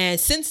 And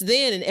since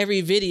then, in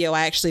every video,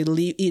 I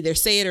actually either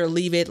say it or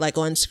leave it like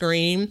on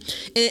screen.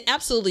 And it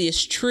absolutely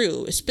is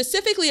true,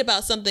 specifically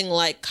about something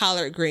like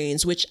collard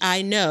greens, which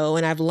I know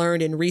and I've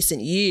learned in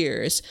recent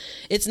years,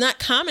 it's not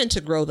common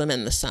to grow them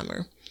in the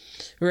summer.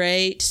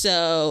 Right.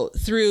 So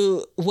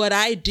through what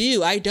I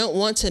do, I don't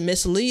want to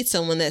mislead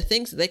someone that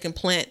thinks that they can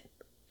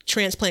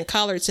transplant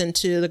collards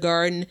into the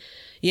garden,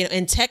 you know,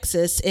 in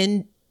Texas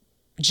in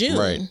June.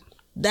 Right.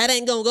 That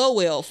ain't going to go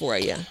well for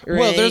you. Right?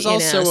 Well, there's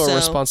also a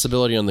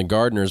responsibility on the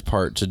gardener's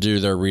part to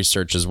do their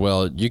research as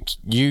well.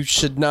 You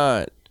should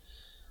not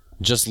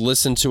just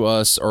listen to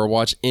us or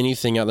watch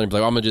anything out there and be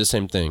like, I'm going to do the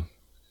same thing.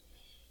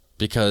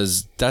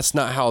 Because that's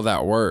not how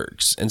that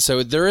works. And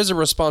so there is a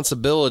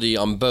responsibility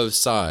on both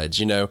sides,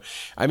 you know.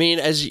 I mean,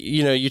 as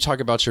you know, you talk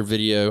about your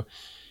video.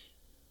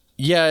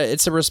 Yeah,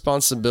 it's a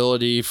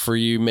responsibility for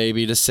you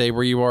maybe to say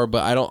where you are,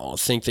 but I don't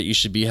think that you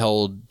should be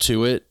held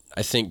to it.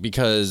 I think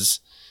because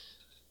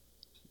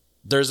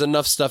there's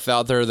enough stuff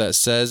out there that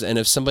says, and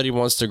if somebody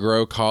wants to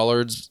grow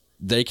collards,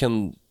 they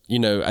can,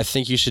 I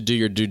think you should do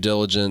your due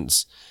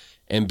diligence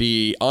and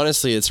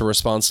honestly, it's a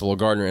responsible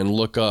gardener and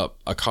look up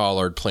a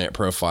collard plant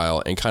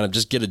profile and kind of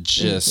just get a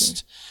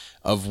gist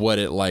of what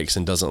it likes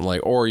and doesn't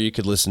like. Or you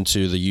could listen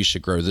to the You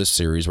Should Grow This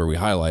series where we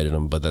highlighted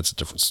them, but that's a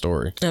different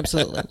story.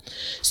 Absolutely.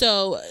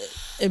 So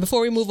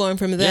before we move on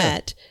from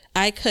that,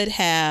 I could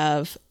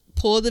have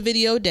pulled the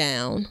video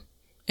down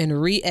and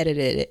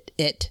re-edited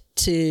it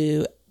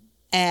to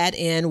add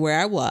in where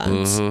I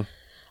was.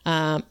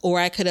 Or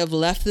I could have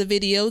left the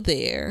video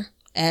there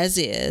as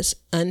is,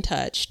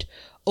 untouched.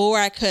 Or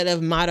I could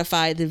have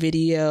modified the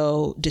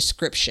video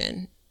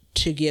description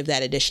to give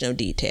that additional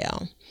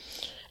detail.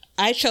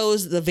 I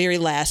chose the very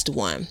last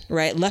one,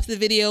 right? Left the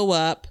video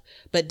up,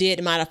 but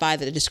did modify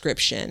the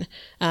description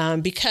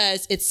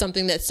because it's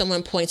something that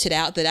someone pointed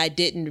out that I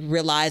didn't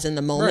realize in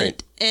the moment.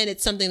 Right. And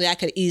it's something that I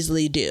could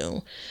easily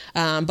do.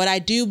 But I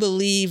do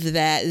believe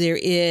that there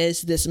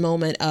is this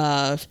moment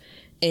of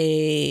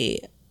a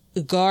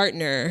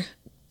gardener,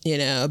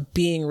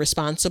 being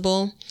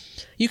responsible.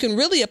 You can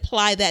really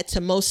apply that to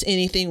most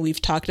anything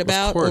we've talked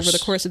about over the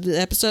course of the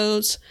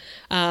episodes.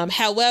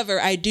 However,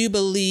 I do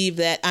believe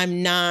that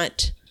I'm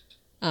not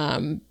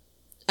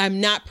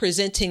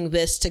presenting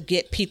this to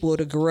get people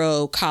to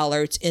grow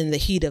collards in the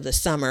heat of the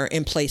summer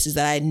in places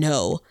that I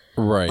know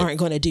aren't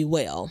going to do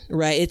well,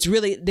 right? It's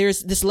really,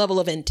 there's this level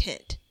of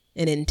intent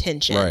and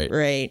intention,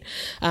 right?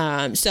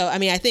 So,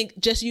 I think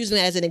just using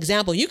that as an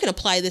example, you can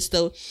apply this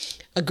though.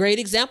 A great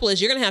example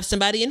is you're going to have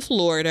somebody in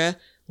Florida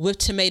with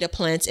tomato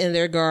plants in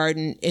their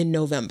garden in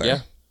November. Yeah.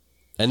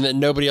 And then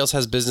nobody else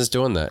has business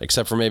doing that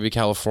except for maybe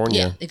California.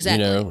 Yeah,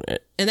 exactly.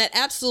 And that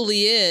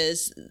absolutely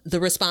is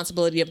the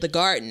responsibility of the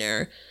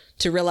gardener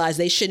to realize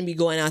they shouldn't be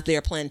going out there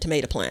planting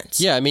tomato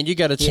plants. Yeah, you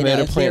got a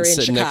tomato plant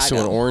sitting next to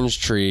an orange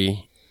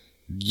tree,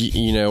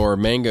 or a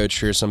mango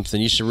tree or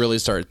something. You should really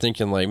start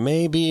thinking like,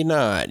 maybe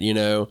not,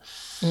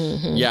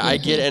 Yeah, I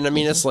get it. And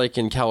it's like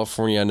in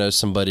California, I know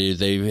somebody,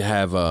 they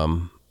have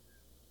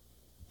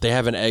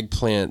an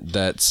eggplant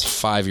that's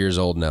 5 years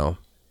old now.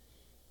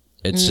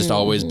 It's just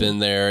always been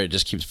there. It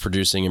just keeps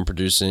producing and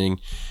producing.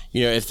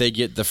 If they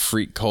get the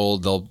freak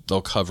cold,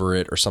 they'll cover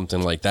it or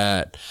something like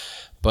that.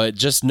 But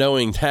just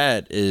knowing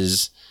that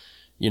is,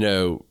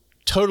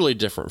 totally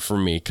different for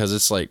me because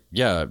it's like,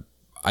 yeah,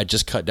 I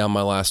just cut down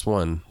my last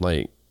one.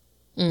 Like,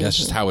 that's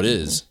just how it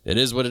is. It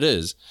is what it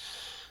is.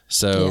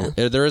 So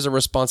there is a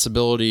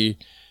responsibility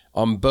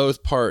on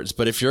both parts.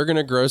 But if you're going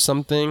to grow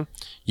something,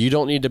 you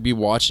don't need to be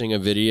watching a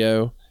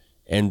video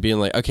and being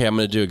like, okay, I'm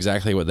going to do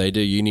exactly what they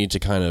do. You need to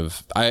kind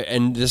of,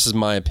 and this is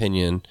my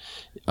opinion,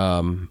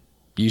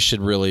 you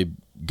should really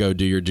go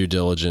do your due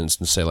diligence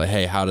and say like,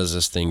 hey, how does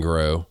this thing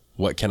grow?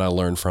 What can I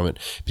learn from it?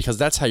 Because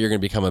that's how you're going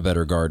to become a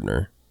better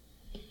gardener.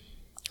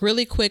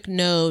 Really quick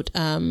note.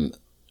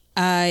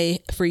 I,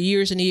 for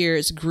years and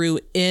years, grew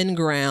in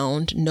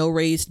ground, no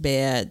raised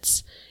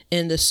beds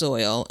in the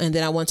soil. And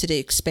then I wanted to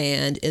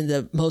expand, and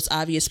the most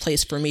obvious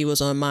place for me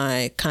was on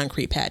my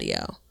concrete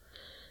patio.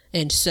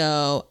 And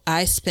so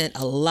I spent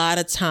a lot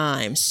of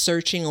time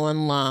searching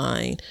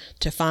online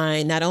to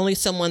find not only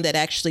someone that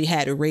actually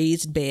had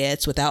raised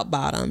beds without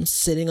bottoms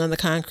sitting on the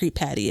concrete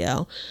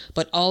patio,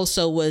 but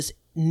also was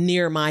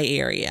near my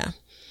area,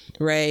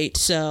 right?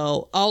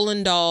 So all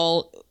in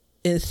all,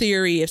 in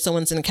theory, if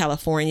someone's in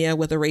California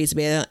with a raised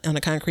bed on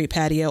a concrete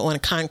patio on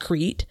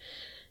concrete,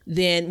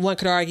 then one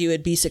could argue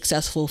it'd be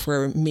successful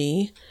for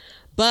me.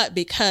 But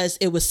because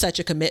it was such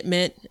a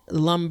commitment,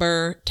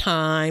 lumber,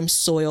 time,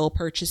 soil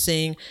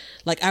purchasing,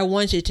 like I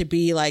wanted it to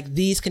be like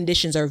these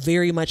conditions are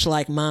very much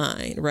like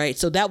mine, right?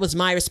 So that was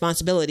my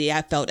responsibility,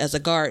 I felt, as a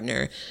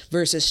gardener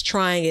versus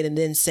trying it and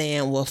then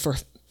saying, well, for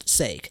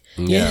sake,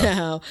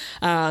 So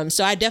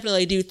I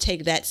definitely do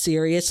take that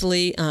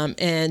seriously.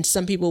 And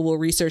some people will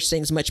research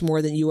things much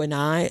more than you and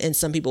I, and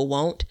some people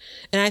won't.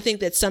 And I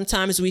think that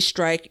sometimes we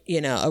strike,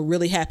 a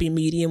really happy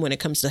medium when it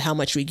comes to how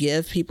much we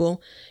give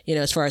people,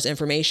 as far as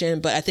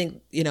information. But I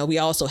think, we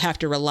also have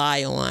to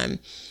rely on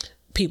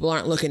people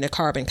aren't looking to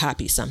carbon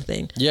copy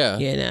something. Yeah.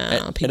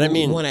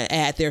 People want to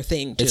add their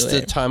thing to it. It's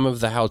the time of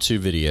the how-to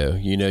video,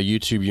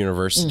 YouTube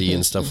University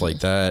and stuff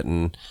like that.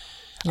 And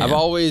I've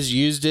always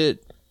used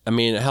it.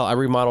 Hell, I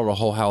remodeled a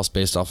whole house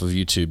based off of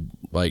YouTube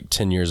like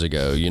 10 years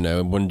ago,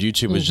 when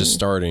YouTube was just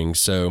starting.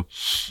 So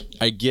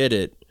I get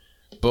it.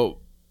 But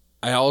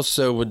I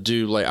also would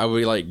do I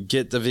would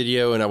get the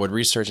video and I would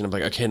research and I'm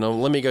like, okay, no,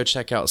 let me go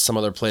check out some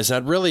other place. And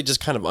I'd really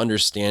just kind of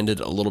understand it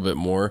a little bit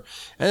more.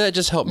 And that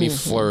just helped me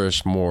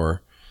flourish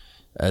more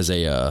as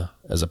a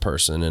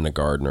person and a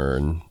gardener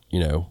and,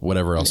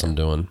 whatever else I'm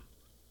doing.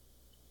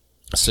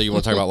 So you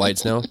want to talk about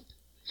lights now?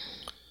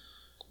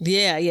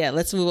 Yeah.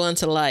 Let's move on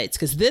to lights,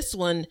 because this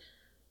one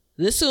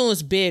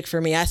was big for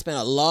me. I spent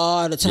a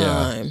lot of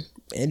time,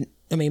 and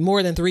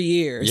more than 3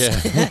 years. Yeah,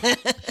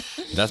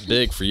 that's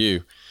big for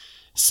you.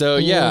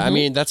 So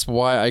that's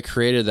why I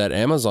created that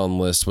Amazon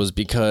list, was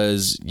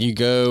because you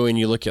go and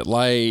you look at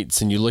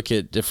lights and you look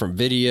at different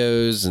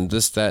videos and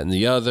this, that, and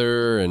the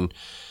other, and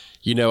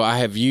You know, I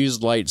have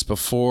used lights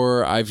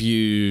before. I've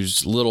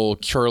used little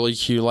curly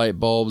Q light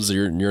bulbs,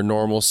 your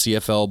normal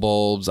CFL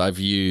bulbs. I've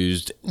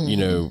used, you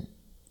know,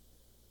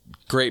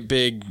 great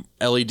big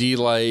LED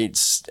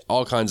lights,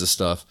 all kinds of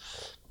stuff.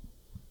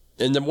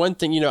 And the one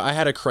thing, you know, I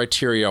had a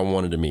criteria I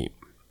wanted to meet,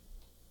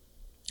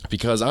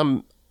 because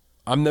I'm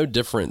no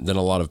different than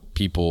a lot of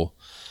people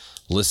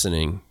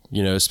listening,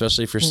 you know,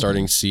 especially if you're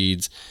starting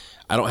seeds.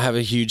 I don't have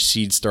a huge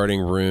seed starting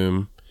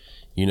room.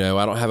 You know,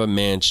 I don't have a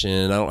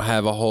mansion. I don't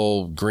have a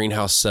whole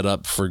greenhouse set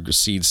up for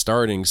seed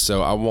starting.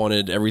 So I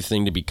wanted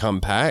everything to be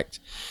compact.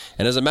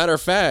 And as a matter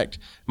of fact,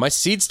 my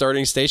seed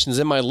starting station is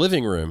in my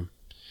living room.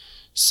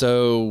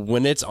 So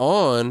when it's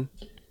on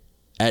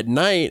at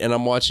night and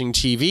I'm watching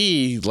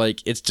TV,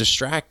 like, it's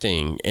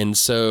distracting. And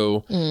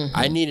so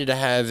I needed to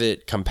have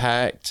it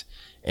compact,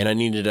 and I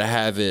needed to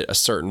have it a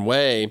certain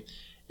way.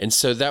 And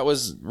so that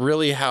was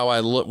really how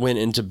I went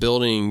into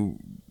building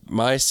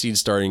my seed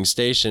starting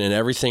station, and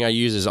everything I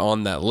use is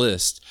on that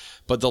list.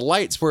 But the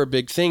lights were a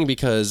big thing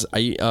because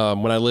when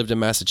I lived in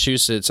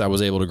Massachusetts, I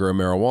was able to grow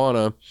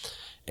marijuana,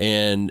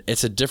 and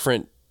it's a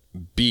different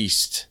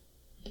beast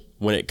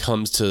when it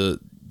comes to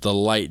the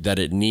light that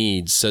it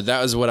needs. So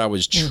that was what I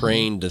was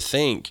trained to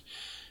think.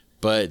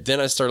 But then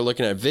I started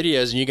looking at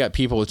videos, and you got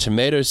people with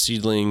tomato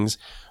seedlings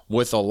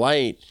with a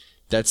light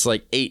that's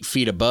like 8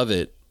 feet above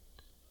it.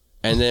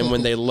 And then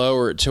when they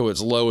lower it to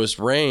its lowest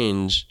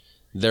range,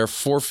 they're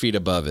 4 feet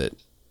above it,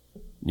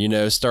 you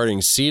know,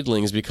 starting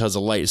seedlings, because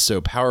the light is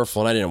so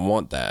powerful, and I didn't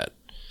want that.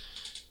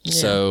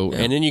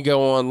 And then you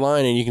go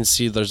online and you can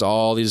see there's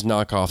all these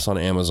knockoffs on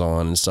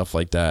Amazon and stuff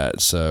like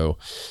that. So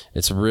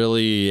it's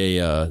really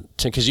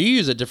because you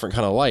use a different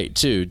kind of light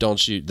too,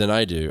 don't you, than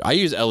I do. I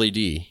use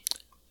LED.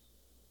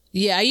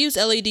 Yeah, I use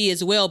LED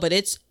as well, but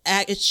it's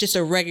just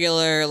a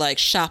regular like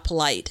shop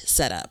light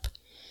setup,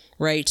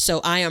 right?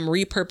 So I am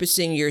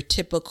repurposing your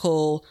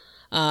typical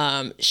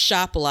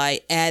shop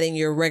light, adding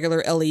your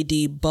regular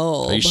LED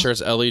bulb. Are you sure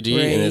it's LED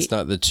and it's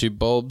not the tube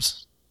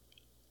bulbs?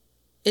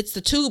 It's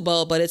the tube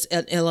bulb, but it's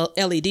an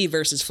LED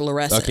versus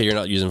fluorescent. Okay, you're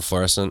not using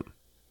fluorescent?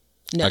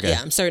 No, okay.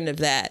 Yeah, I'm certain of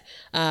that.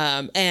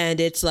 And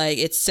it's like,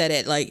 it's set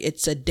at like,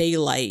 it's a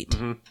daylight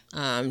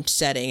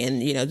setting,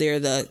 and you know, they're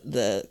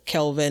the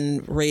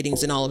Kelvin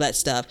ratings and all of that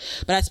stuff.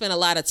 But I spent a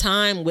lot of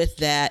time with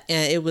that,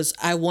 and it was,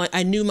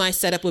 I knew my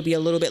setup would be a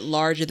little bit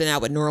larger than I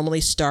would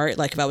normally start,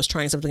 like if I was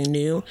trying something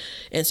new.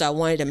 And so I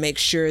wanted to make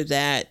sure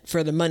that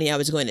for the money I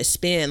was going to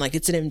spend, like,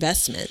 it's an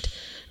investment,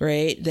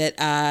 right? That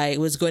I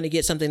was going to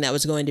get something that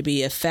was going to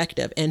be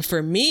effective. And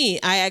for me,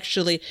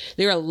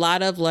 there are a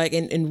lot of like,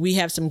 and we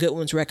have some good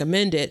ones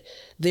recommended.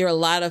 There are a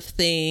lot of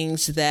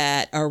things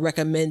that are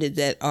recommended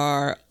that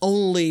are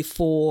only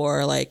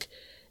for like,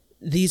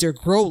 these are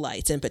grow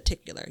lights in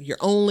particular. You're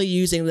only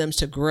using them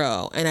to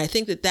grow. And I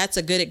think that that's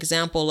a good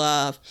example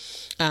of,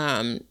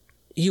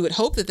 you would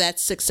hope that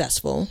that's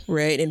successful,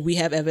 right? And we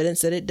have evidence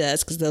that it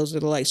does, because those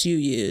are the lights you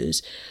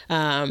use.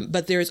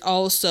 But there's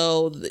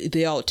also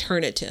the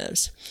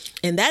alternatives.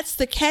 And that's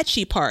the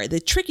catchy part, the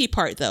tricky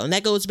part, though. And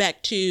that goes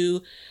back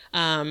to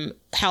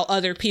how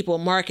other people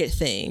market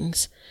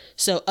things.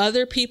 So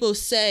other people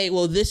say,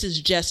 well, this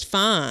is just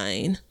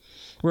fine,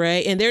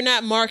 right? And they're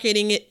not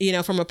marketing it, you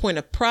know, from a point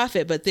of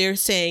profit, but they're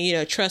saying, you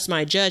know, trust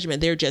my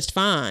judgment, they're just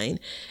fine.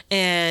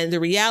 And the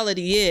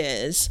reality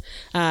is,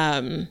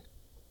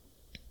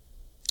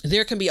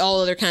 there can be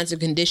all other kinds of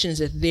conditions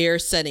that they're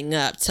setting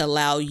up to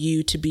allow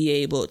you to be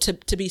able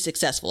to be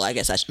successful, I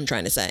guess I'm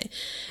trying to say.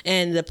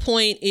 And the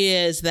point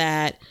is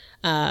that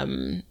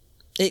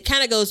it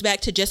kind of goes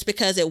back to, just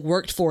because it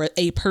worked for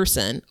a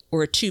person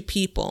or two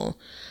people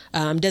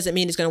doesn't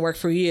mean it's going to work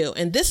for you.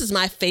 And this is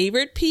my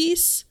favorite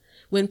piece,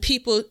 when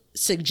people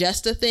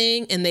suggest a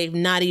thing and they've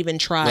not even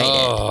tried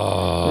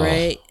it,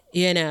 right?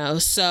 You know,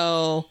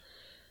 so...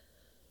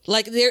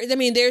 like there's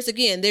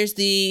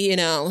the, you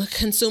know,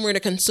 consumer to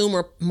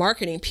consumer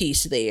marketing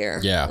piece there.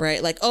 Yeah.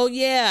 Right. Like, oh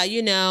yeah,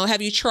 you know,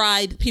 have you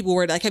tried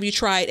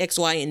X,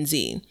 Y, and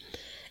Z?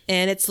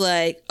 And it's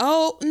like,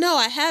 oh no,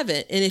 I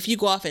haven't. And if you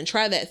go off and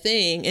try that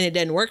thing and it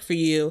doesn't work for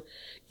you,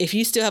 if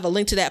you still have a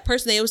link to that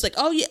person, they was like,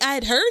 oh yeah, I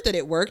had heard that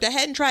it worked. I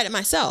hadn't tried it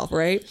myself.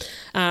 Right.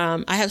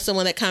 I have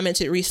someone that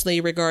commented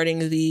recently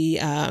regarding the,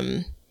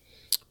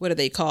 what are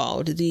they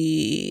called?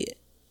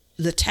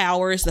 The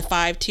towers, the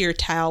 5-tier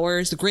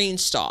towers. The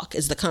Greenstock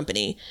is the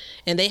company,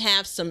 and they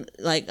have some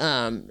like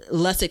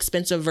less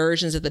expensive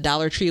versions that the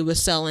Dollar Tree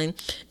was selling.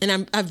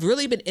 And I've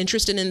really been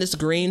interested in this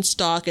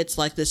Greenstock. It's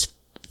like this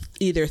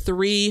either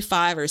 3,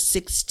 5, or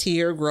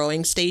 6-tier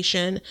growing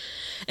station,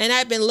 and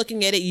I've been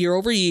looking at it year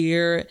over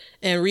year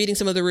and reading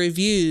some of the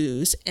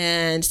reviews.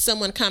 And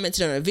someone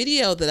commented on a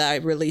video that I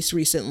released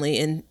recently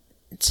and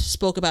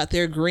spoke about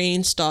their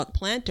Greenstock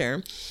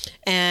planter,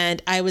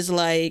 and I was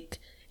like,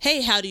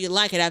 hey, how do you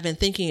like it? I've been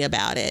thinking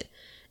about it.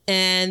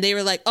 And they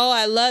were like, oh,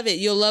 I love it.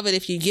 You'll love it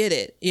if you get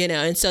it,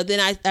 And so then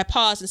I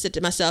paused and said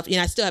to myself,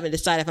 I still haven't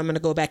decided if I'm going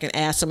to go back and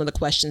ask some of the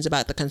questions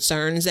about the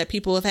concerns that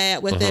people have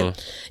had with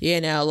it.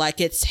 Like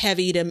it's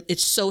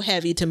so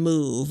heavy to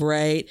move,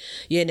 right?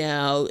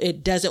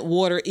 It doesn't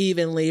water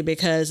evenly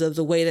because of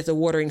the way that the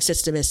watering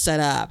system is set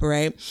up,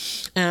 right?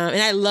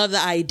 And I love the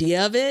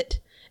idea of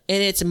it.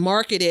 And it's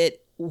marketed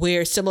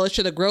where, similar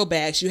to the grow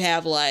bags, you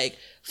have like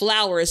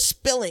flowers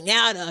spilling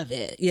out of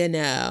it,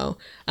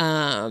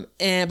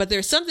 but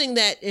there's something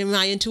that in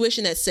my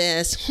intuition that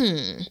says,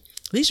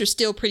 these are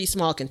still pretty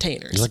small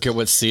containers. Look at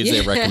what seeds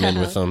they recommend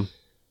with them.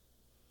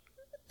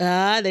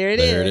 There it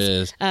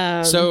is.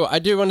 So I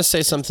do want to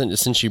say something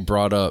since you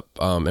brought up,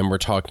 and we're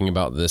talking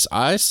about this.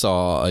 I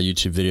saw a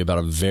YouTube video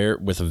about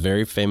with a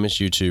very famous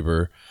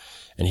YouTuber,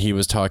 and he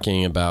was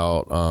talking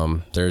about,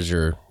 there's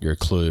your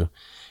clue.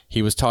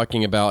 He was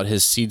talking about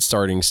his seed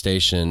starting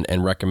station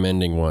and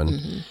recommending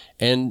one.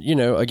 And,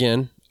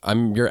 again,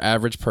 I'm your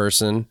average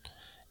person,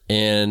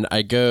 and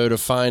I go to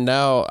find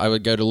out, I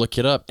would go to look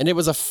it up, and it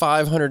was a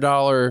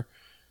 $500,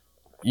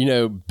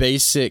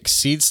 basic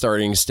seed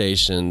starting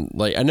station.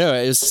 Like, I know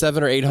it was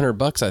 $700 or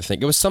 $800, I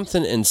think. It was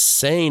something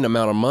insane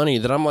amount of money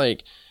that I'm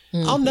like,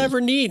 I'll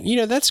never need,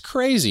 that's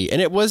crazy. And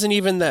it wasn't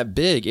even that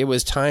big. It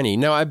was tiny.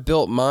 Now, I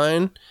built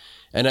mine,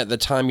 and at the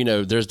time,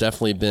 there's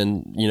definitely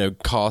been,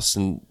 costs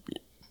and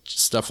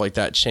stuff like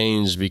that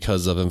changed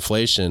because of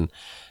inflation.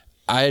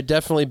 I had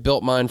definitely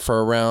built mine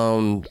for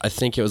around, I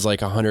think it was like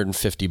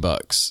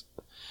 $150.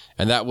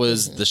 And that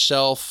was the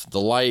shelf,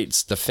 the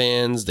lights, the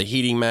fans, the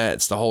heating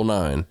mats, the whole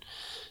nine.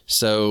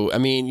 So, I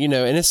mean,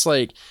 and it's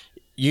like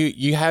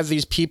you have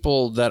these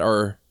people that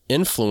are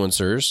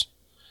influencers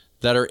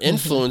that are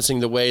influencing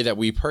the way that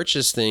we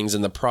purchase things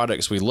and the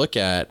products we look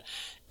at.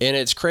 And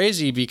it's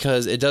crazy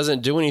because it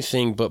doesn't do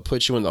anything but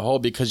put you in the hole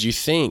because you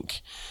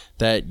think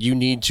that you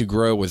need to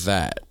grow with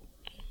that.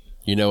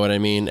 You know what I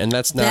mean? And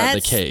that's not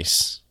the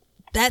case.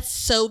 That's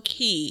so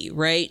key,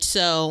 right?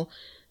 So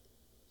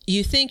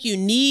you think you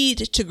need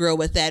to grow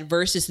with that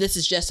versus this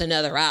is just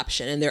another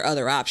option and there are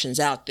other options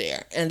out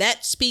there. And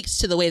that speaks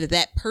to the way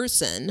that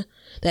person,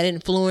 that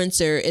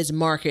influencer, is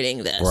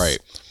marketing this. Right.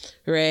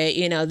 Right.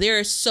 There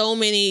are so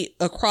many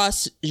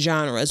across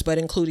genres, but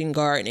including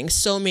gardening,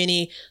 so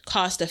many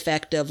cost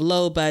effective,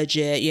 low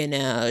budget,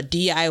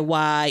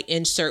 DIY,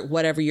 insert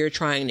whatever you're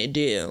trying to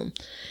do.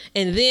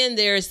 And then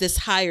there's this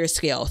higher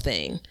scale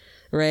thing,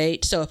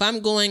 right? So if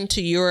I'm going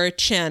to your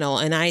channel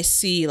and I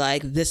see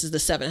like, this is the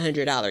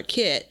 $700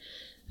 kit,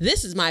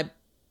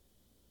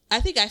 I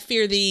think I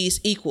fear these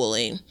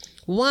equally.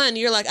 One,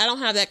 you're like, I don't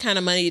have that kind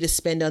of money to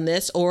spend on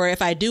this. Or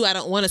if I do, I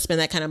don't want to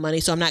spend that kind of money,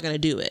 so I'm not going to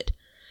do it.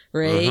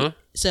 Right.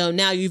 So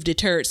now you've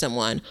deterred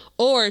someone.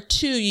 Or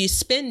two, you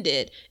spend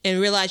it and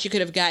realize you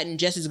could have gotten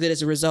just as good as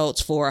the results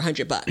for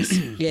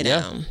 $100,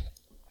 Yeah.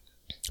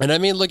 And I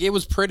mean, look, it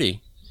was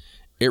pretty.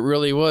 It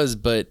really was.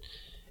 But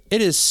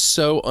it is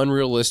so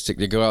unrealistic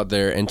to go out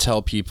there and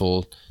tell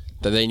people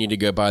that they need to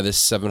go buy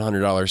this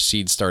 $700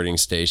 seed starting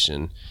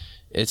station.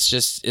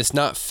 It's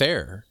not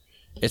fair.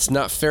 It's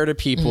not fair to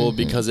people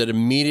because it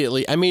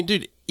immediately, I mean,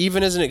 dude,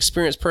 even as an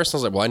experienced person, I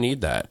was like, well, I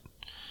need that.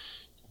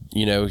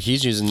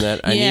 He's using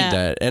that. I need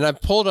that. And I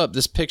pulled up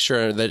this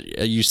picture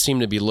that you seem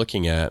to be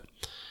looking at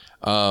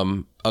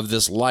of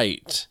this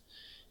light.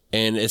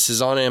 And this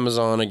is on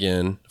Amazon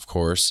again, of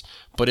course.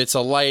 But it's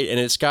a light, and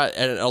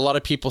and a lot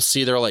of people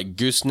see they're like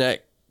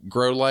gooseneck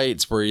grow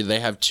lights where they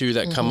have two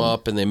that come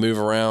up and they move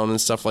around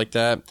and stuff like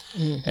that.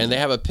 And they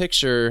have a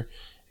picture,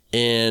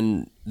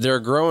 and they're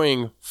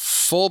growing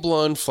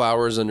full-blown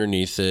flowers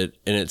underneath it,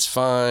 and it's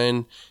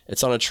fine.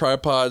 It's on a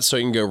tripod, so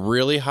it can go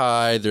really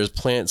high. There's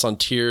plants on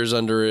tiers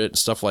under it,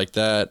 stuff like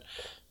that.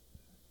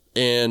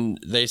 And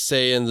they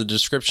say in the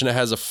description it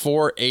has a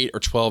 4, 8, or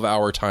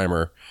 12-hour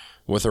timer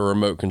with a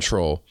remote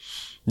control.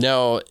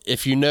 Now,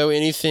 if you know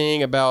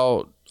anything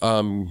about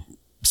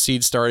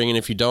seed starting, and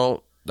if you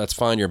don't, that's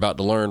fine. You're about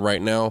to learn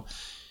right now.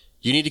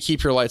 You need to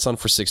keep your lights on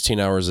for 16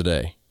 hours a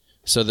day.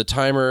 So the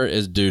timer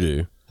is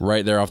doo-doo.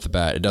 Right there off the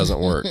bat, it doesn't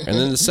work. And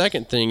then the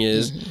second thing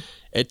is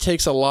it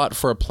takes a lot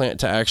for a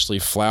plant to actually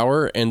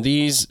flower. And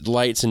these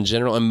lights in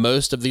general, and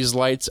most of these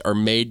lights are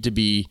made to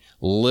be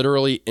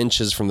literally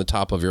inches from the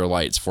top of your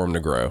lights for them to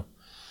grow.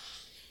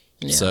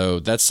 Yeah. So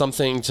that's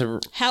something to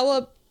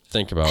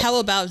think about. How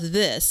about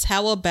this?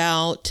 How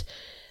about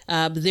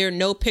there are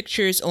no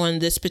pictures on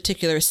this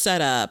particular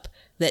setup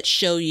that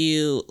show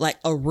you like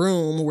a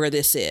room where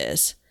this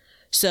is.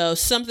 So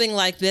something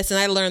like this, and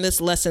I learned this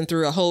lesson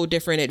through a whole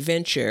different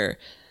adventure.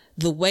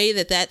 The way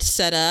that that's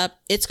set up,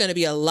 it's going to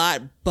be a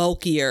lot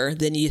bulkier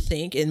than you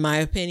think, in my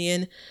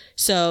opinion.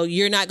 So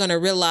you're not going to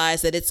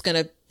realize that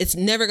it's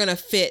never going to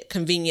fit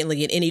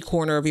conveniently in any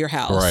corner of your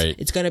house. Right.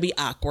 It's going to be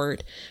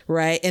awkward,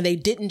 right? And they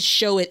didn't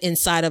show it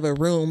inside of a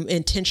room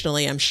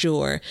intentionally, I'm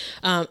sure.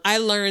 I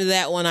learned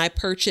that when I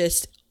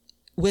purchased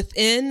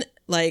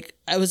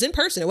I was in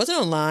person. It wasn't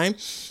online.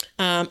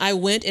 I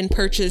went and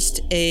purchased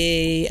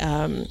a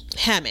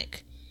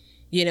hammock.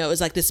 It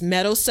was like this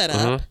metal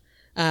setup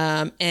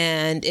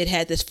And it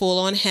had this full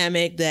on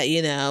hammock that,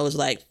 was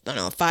like, I don't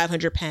know,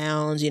 500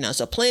 pounds,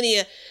 so plenty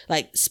of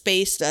like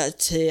space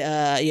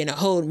to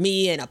hold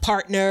me and a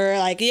partner.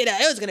 Like, it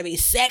was going to be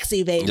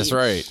sexy, baby. That's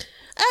right.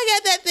 I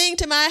got that thing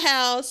to my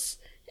house.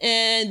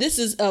 And this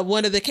is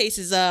one of the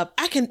cases of,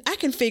 I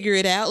can figure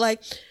it out.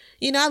 Like,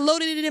 I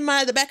loaded it in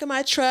the back of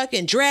my truck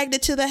and dragged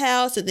it to the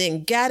house and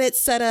then got it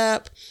set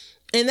up.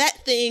 And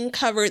that thing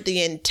covered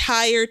the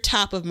entire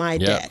top of my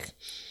deck.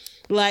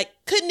 Like,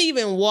 couldn't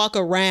even walk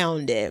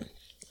around it.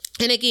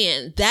 And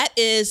again, that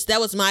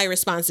was my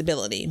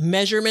responsibility.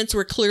 Measurements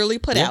were clearly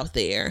put out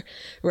there,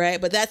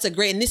 right? But that's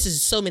and this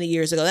is so many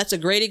years ago, that's a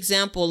great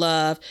example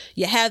of,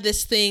 you have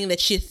this thing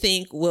that you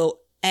think will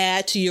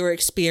add to your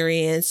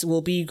experience,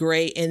 will be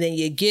great, and then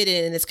you get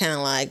it and it's kind of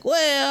like,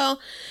 well,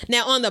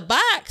 now on the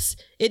box,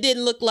 it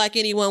didn't look like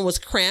anyone was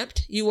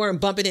cramped. You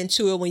weren't bumping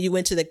into it when you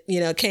went to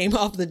came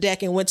off the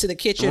deck and went to the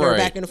kitchen or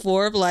back and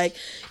forth. Like,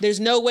 there's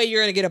no way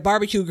you're going to get a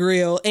barbecue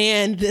grill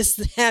and this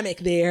hammock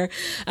there.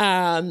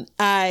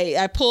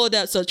 I pulled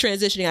up, so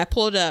transitioning, I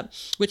pulled up,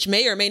 which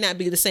may or may not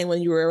be the same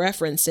one you were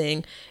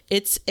referencing.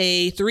 It's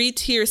a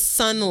 3-tier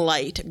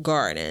Sunlight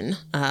garden,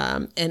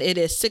 and it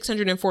is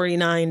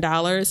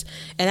 $649.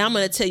 And I'm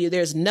going to tell you,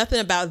 there's nothing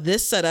about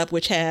this setup,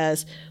 which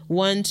has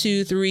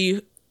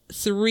 3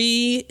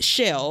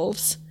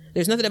 shelves.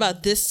 There's nothing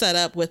about this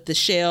setup with the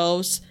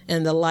shelves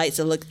and the lights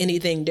that look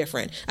anything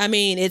different. I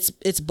mean, it's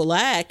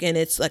black and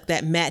it's like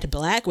that matte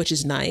black, which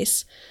is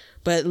nice,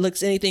 but it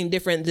looks anything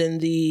different than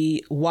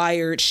the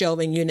wired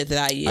shelving unit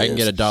that I use. I can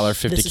get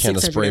 $1.50 can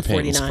of spray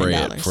paint and spray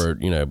it for,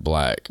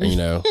 black, I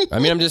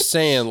mean, I'm just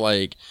saying,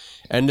 like,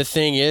 and the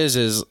thing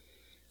is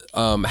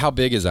how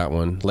big is that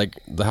one? Like,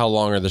 how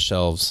long are the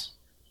shelves?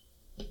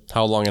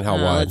 How long and how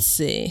wide? Let's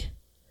see.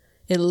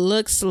 It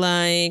looks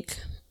like,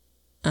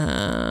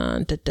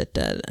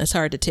 it's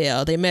hard to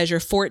tell. They measure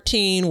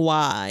 14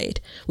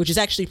 wide, which is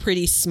actually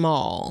pretty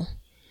small.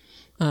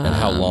 And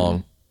how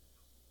long?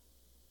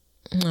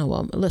 Oh,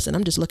 well, listen,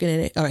 I'm just looking at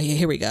it. Oh,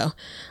 here we go.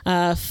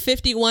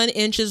 51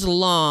 inches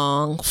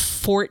long,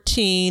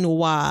 14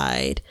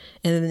 wide,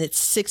 and then it's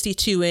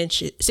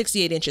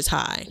 68 inches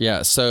high.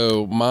 Yeah,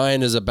 so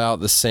mine is about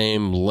the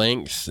same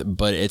length,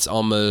 but it's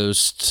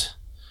almost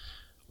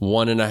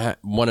one and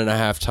a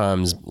half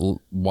times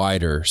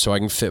wider, so I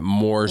can fit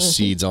more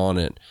seeds on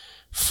it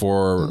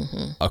for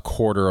a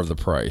quarter of the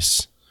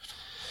price.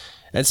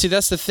 And see,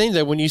 that's the thing,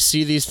 that when you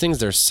see these things,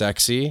 they're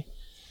sexy,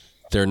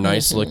 they're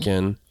nice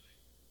looking,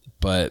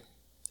 but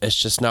it's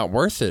just not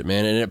worth it,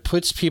 man. And it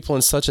puts people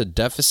in such a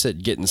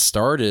deficit getting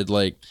started.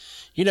 Like,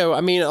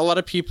 I mean, a lot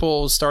of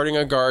people starting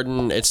a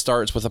garden, it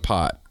starts with a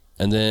pot,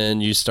 and then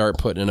you start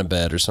putting in a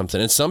bed or something.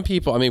 And some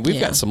people, I mean,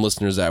 we've got some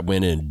listeners that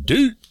went in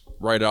deep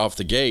right off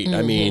the gate.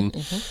 I mean,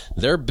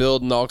 they're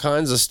building all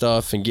kinds of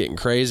stuff and getting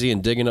crazy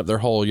and digging up their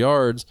whole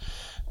yards.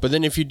 But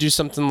then if you do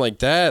something like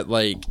that,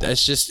 like,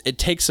 that's just, it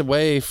takes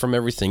away from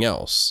everything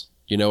else.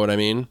 You know what I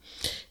mean?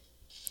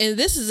 And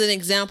this is an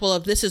example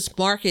of, this is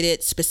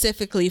marketed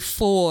specifically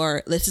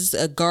for, this is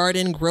a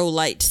garden grow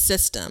light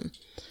system.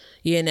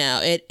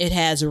 It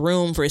has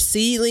room for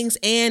seedlings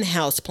and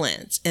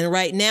houseplants. And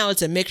right now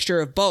it's a mixture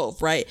of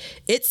both, right?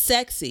 It's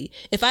sexy.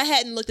 If I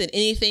hadn't looked at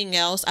anything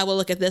else, I would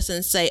look at this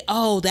and say,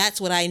 oh, that's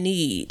what I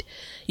need.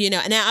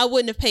 Now I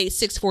wouldn't have paid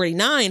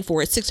 $649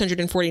 for it,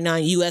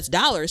 $649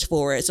 US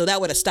for it. So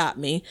that would have stopped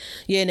me,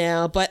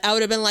 but I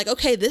would have been like,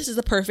 okay, this is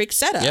the perfect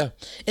setup. Yeah.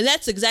 And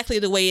that's exactly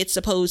the way it's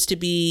supposed to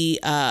be.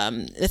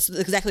 That's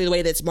exactly the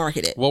way that's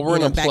marketed. Well, we're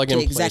in a plug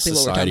and play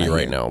society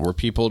right now where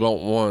people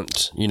don't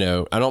want,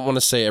 I don't want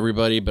to say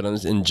everybody, but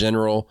in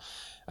general,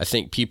 I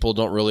think people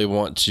don't really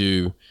want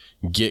to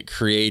get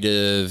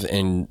creative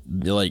and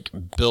like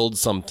build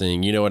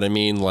something. You know what I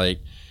mean?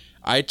 Like,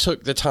 I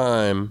took the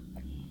time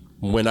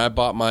when I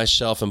bought my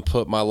shelf and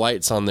put my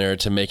lights on there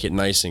to make it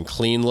nice and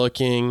clean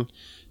looking,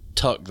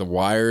 tuck the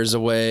wires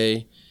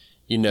away,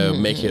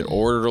 make it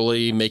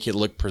orderly, make it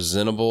look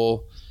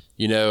presentable.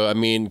 I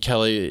mean,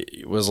 Kelly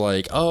was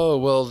like, oh,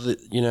 well,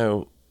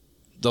 the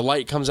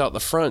light comes out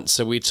the front.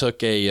 So we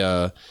took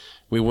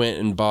we went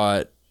and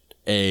bought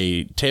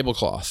a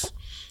tablecloth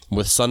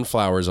with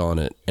sunflowers on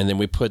it, and then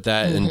we put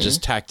that and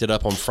just tacked it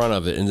up on front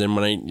of it. And then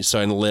I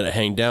let it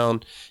hang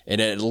down, and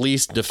it at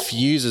least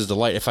diffuses the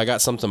light. If I got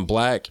something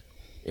black,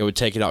 it would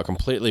take it out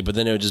completely, but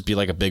then it would just be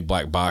like a big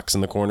black box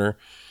in the corner.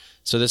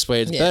 So this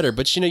way it's better.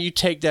 But you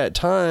take that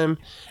time,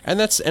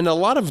 and a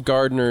lot of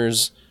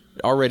gardeners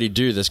already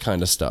do this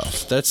kind of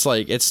stuff. That's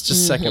like, it's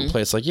just second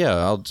place. Like, yeah,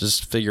 I'll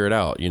just figure it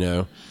out,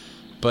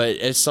 But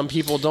as some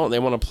people don't, they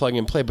want to plug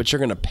and play, but you're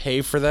going to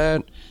pay for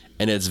that.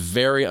 And it's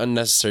very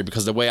unnecessary,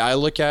 because the way I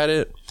look at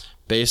it,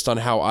 based on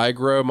how I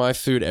grow my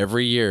food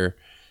every year,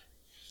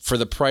 for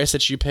the price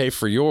that you pay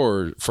for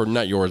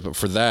not yours, but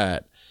for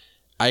that,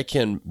 I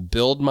can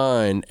build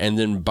mine and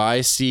then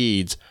buy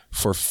seeds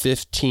for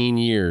 15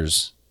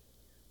 years.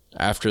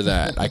 After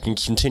that, I can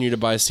continue to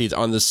buy seeds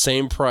on the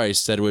same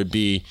price that it would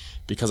be,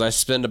 because I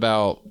spend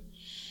about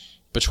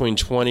between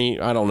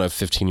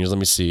 15 years. Let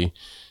me see.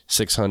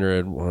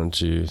 600, 1,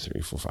 2,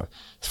 3, 4, 5.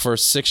 For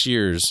 6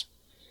 years,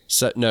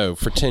 So, no,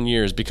 for 10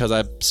 years because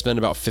I spend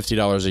about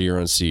 $50 a year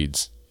on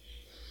seeds.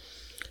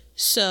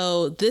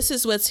 So this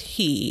is what's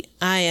key.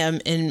 I am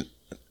in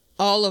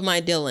all of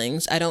my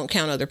dealings. I don't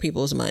count other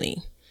people's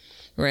money,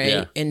 right?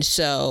 Yeah. And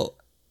so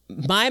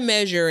my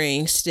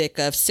measuring stick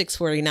of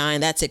 $649,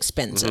 that's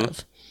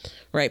expensive,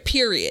 right?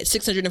 Period.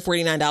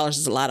 $649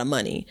 is a lot of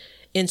money.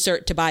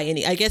 Insert to buy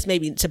any, I guess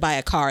maybe to buy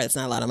a car, that's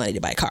not a lot of money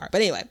to buy a car.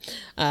 But anyway,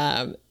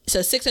 so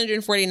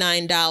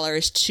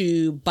 $649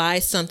 to buy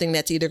something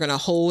that's either going to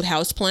hold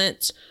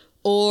houseplants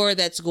or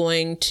that's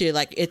going to,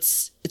 like,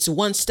 it's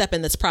one step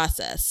in this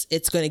process.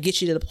 It's going to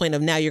get you to the point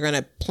of now you're going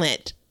to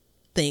plant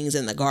things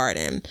in the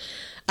garden.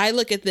 I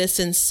look at this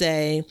and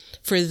say,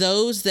 for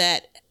those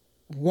that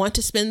want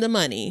to spend the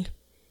money,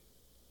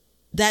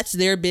 that's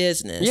their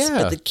business.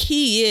 Yeah. But the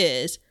key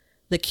is,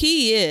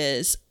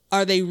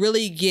 are they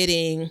really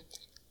getting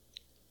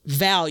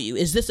value?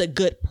 Is this a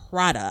good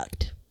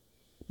product?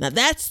 Now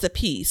that's the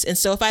piece. And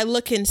so if I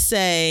look and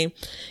say,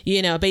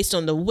 based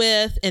on the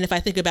width, and if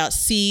I think about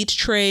seed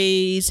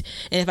trays,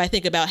 and if I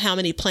think about how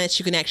many plants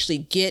you can actually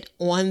get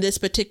on this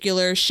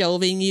particular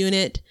shelving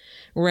unit,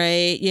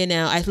 right?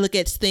 I look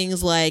at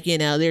things like,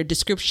 there are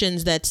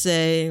descriptions that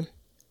say,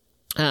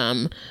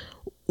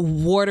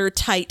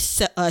 watertight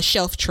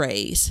shelf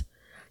trays.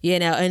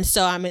 And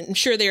so I'm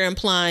sure they're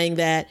implying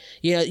that,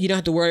 you don't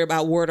have to worry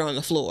about water on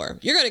the floor.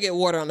 You're going to get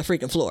water on the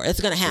freaking floor. It's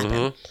going to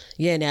happen.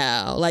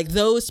 Like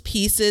those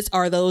pieces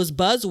are those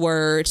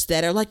buzzwords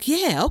that are like,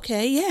 yeah,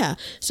 okay, yeah.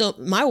 So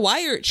my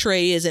wired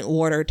tray isn't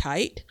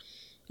watertight.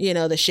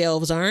 The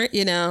shelves aren't,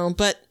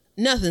 but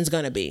nothing's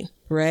going to be.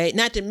 Right.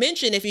 Not to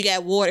mention if you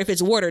got water, if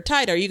it's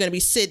watertight, are you going to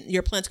be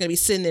your plant's going to be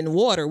sitting in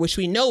water, which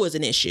we know is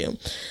an issue.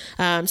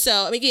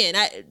 So again,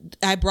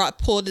 I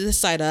pulled this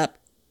site up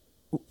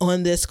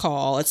on this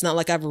call. It's not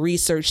like I've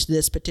researched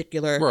this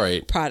particular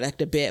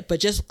product a bit, but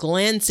just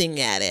glancing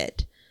at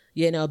it,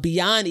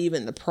 beyond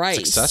even the price,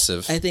 it's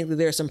excessive. I think that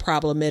there's some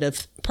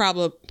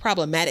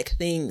problematic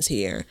things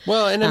here.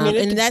 Well, and I mean,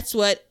 and that's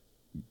what.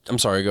 I'm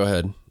sorry. Go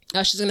ahead. I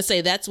was just going to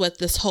say that's what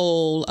this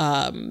whole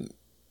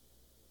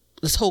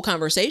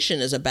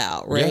conversation is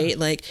about, right? Yeah.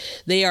 Like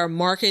they are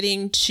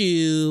marketing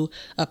to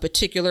a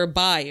particular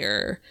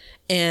buyer,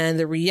 and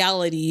the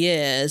reality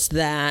is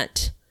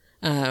that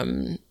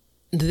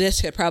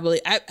this could probably,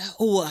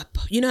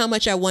 how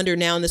much I wonder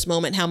now in this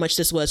moment how much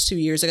this was 2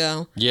 years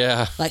ago.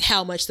 Yeah. Like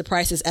how much the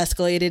price has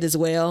escalated as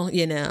well.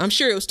 I'm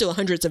sure it was still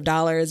hundreds of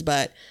dollars,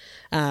 but.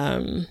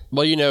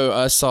 Well,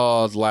 I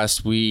saw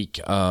last week,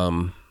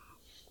 I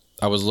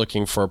was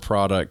looking for a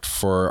product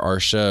for our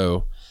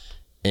show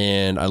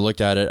and I looked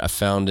at it, I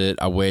found it,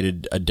 I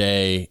waited a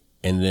day,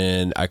 and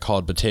then I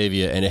called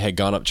Batavia and it had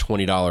gone up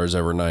 $20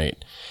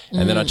 overnight.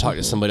 And then I talked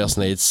to somebody else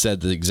and they had said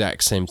the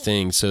exact same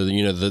thing. So,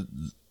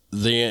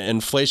 the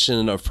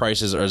inflation of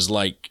prices is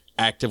like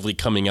actively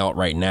coming out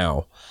right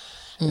now.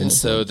 And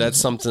so that's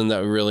something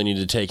that we really need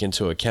to take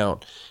into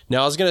account.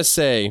 Now, I was going to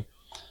say,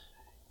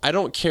 I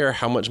don't care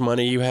how much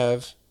money you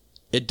have.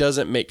 It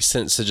doesn't make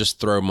sense to just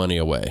throw money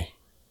away.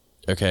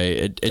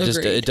 Okay.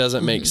 It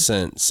doesn't make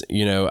sense.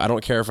 I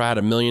don't care if I had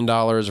 $1 million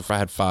or if I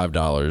had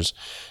 $5,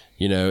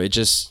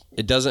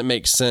 it doesn't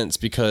make sense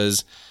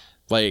because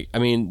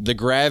the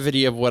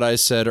gravity of what I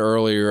said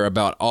earlier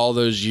about all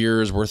those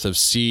years worth of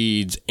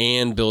seeds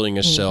and building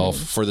a shelf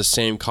for the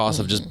same cost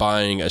of just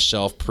buying a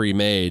shelf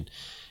pre-made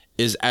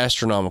is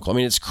astronomical. I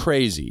mean, it's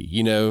crazy,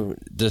 to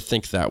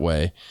think that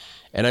way.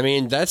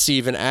 And that's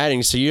even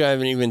adding, so you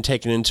haven't even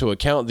taken into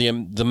account the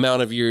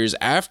amount of years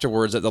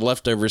afterwards that the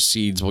leftover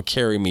seeds will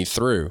carry me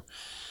through.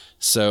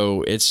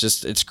 So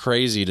it's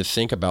crazy to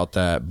think about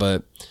that.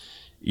 But,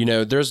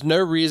 there's no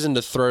reason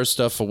to throw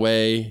stuff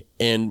away.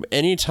 And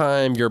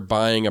anytime you're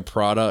buying a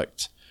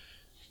product,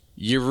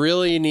 you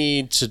really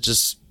need to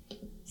just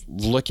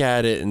look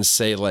at it and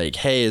say like,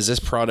 hey, is this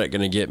product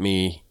going to get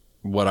me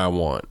what I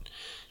want?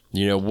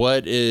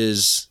 What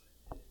is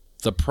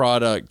the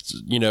product,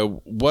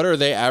 what are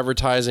they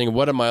advertising?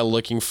 What am I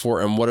looking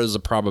for? And what is the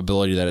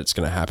probability that it's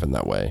going to happen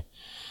that way?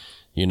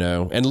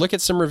 And look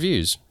at some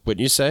reviews.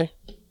 Wouldn't you say?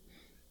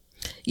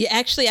 Yeah,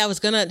 actually, I was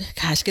going to,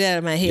 get out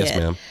of my head.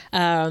 Yes,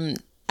 ma'am.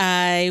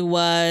 I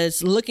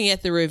was looking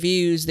at the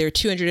reviews. There are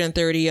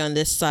 230 on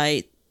this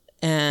site,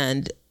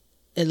 and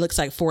it looks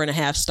like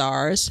 4.5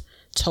 stars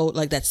total.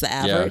 Like that's the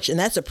average. And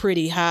that's a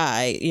pretty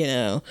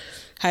high,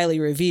 highly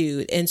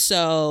reviewed. And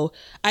so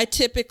I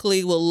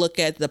typically will look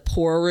at the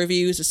poor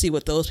reviews to see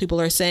what those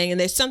people are saying. And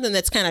there's something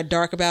that's kind of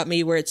dark about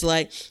me where it's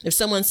like, if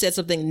someone said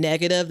something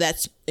negative,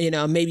 that's,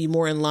 maybe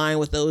more in line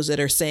with those that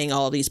are saying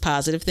all these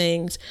positive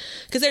things.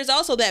 Because there's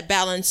also that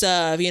balance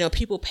of,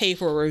 people pay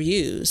for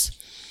reviews.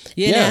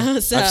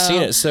 So, I've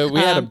seen it. So we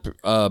had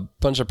a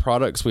bunch of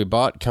products we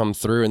bought come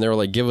through and they were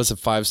like, give us a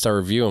 5-star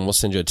review and we'll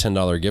send you a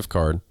 $10 gift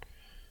card.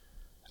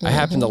 I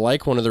happened to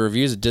like one of the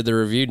reviews that did the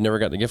review, never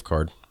got the gift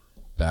card.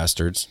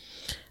 Bastards.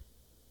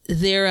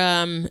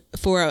 there,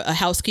 for a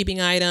housekeeping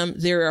item,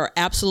 there are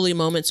absolutely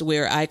moments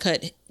where I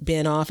cut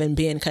Ben off and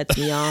Ben cuts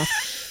me off.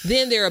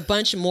 Then there are a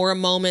bunch more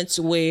moments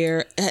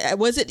where,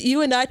 was it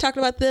you and I talked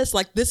about this?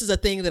 Like, this is a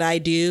thing that I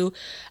do.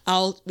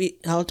 I'll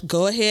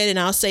go ahead and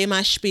I'll say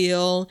my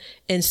spiel.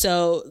 And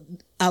so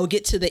I'll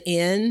get to the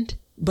end,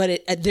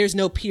 but there's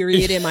no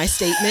period in my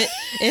statement.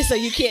 And so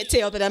you can't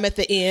tell that I'm at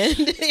the end.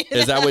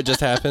 Is that what just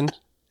happened?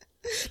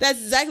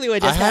 That's exactly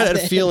what just happened. happened.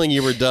 I had a feeling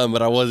you were done,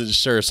 but I wasn't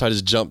sure. So I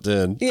just jumped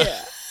in.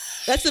 Yeah.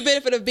 That's the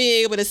benefit of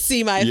being able to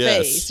see my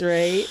face,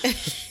 right?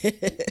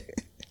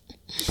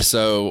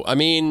 So, I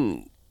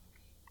mean,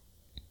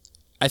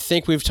 I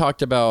think we've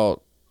talked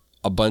about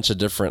a bunch of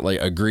different, like,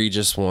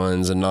 egregious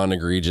ones and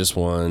non-egregious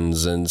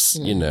ones. And,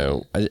 you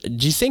know,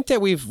 do you think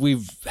that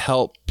we've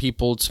helped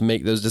people to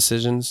make those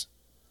decisions?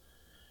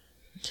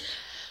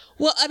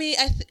 Well, I mean,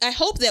 I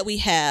hope that we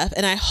have.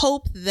 And I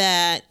hope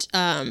that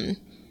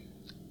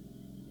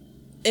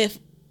if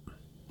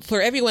for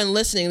everyone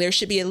listening, there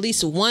should be at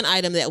least one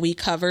item that we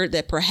covered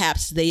that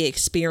perhaps they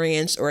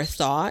experienced or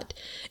thought.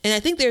 And I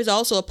think there's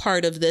also a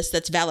part of this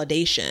that's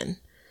validation,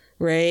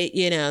 right?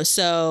 You know,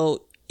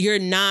 so you're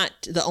not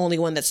the only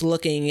one that's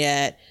looking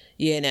at,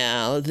 you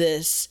know,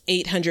 this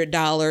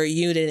 $800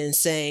 unit and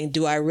saying,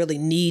 do I really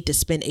need to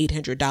spend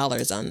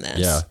 $800 on this?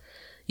 Yeah.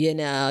 You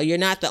know, you're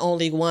not the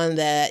only one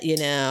that, you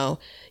know,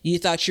 you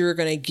thought you were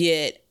going to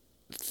get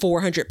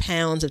 400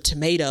 pounds of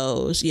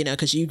tomatoes, you know,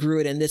 because you grew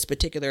it in this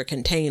particular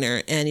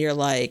container, and you're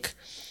like,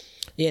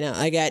 you know,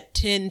 I got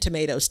 10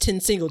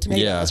 single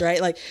tomatoes, right?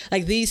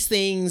 Like these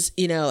things,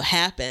 you know,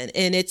 happen.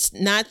 And it's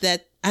not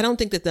that, I don't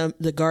think that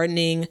the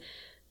gardening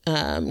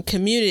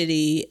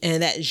community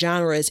and that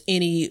genre is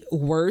any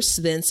worse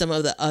than some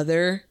of the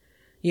other,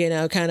 you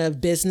know, kind of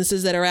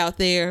businesses that are out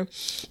there.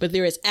 But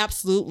there is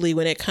absolutely,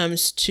 when it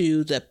comes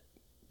to the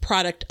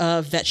product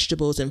of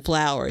vegetables and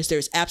flowers,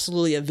 there's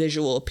absolutely a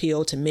visual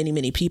appeal to many,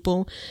 many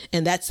people.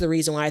 And that's the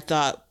reason why I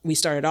thought we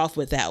started off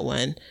with that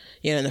one,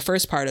 you know, in the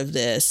first part of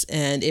this.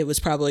 And it was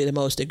probably the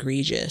most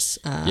egregious.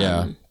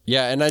 Yeah.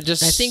 And I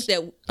think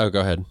that, oh,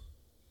 go ahead.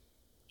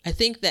 I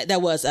think that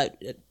was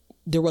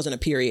there wasn't a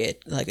period,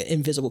 like an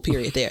invisible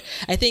period there.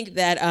 I think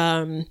that,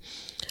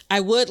 I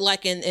would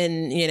like,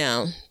 in, you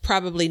know,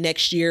 probably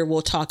next year,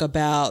 we'll talk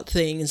about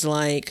things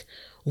like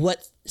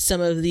what some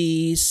of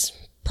these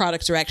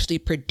products are actually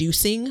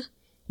producing,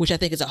 which I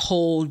think is a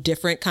whole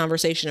different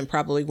conversation, and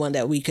probably one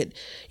that we could,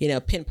 you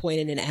know, pinpoint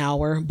in an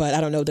hour, but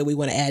I don't know that we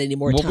want to add any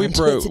more time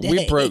to it today.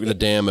 We broke the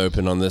dam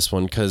open on this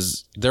one,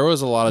 because there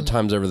was a lot of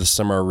times over the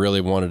summer I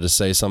really wanted to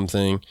say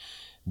something,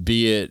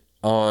 be it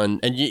on,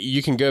 and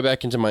you can go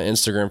back into my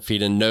Instagram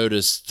feed and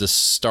notice the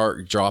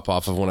stark drop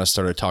off of when I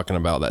started talking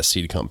about that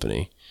seed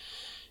company.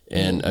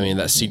 And I mean,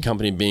 that seed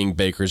company being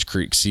Baker's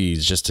Creek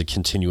Seeds, just to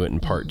continue it in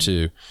part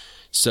two.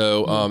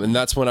 So, and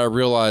that's when I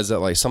realized that,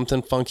 like,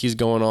 something funky's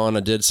going on. I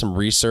did some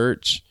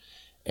research,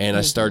 and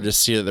I started to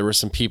see that there were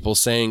some people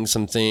saying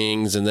some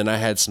things. And then I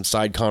had some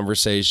side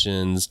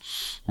conversations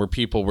where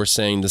people were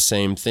saying the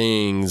same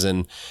things,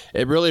 and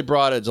it really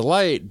brought it to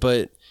light.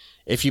 But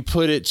if you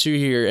put it to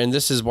here, and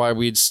this is why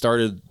we'd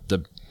started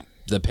the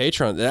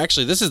Patreon.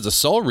 Actually, this is the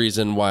sole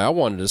reason why I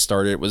wanted to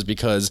start it, was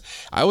because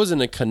I was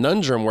in a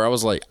conundrum where I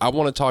was like, I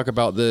want to talk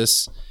about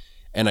this,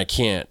 and I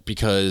can't,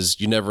 because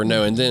you never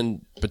know. And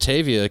then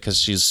Batavia, because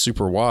she's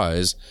super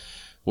wise,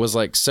 was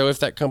like, so if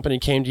that company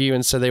came to you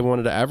and said they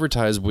wanted to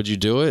advertise, would you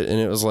do it? And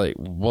it was like,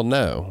 well,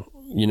 no.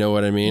 You know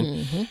what I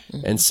mean?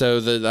 And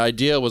so the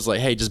idea was like,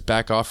 hey, just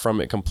back off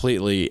from it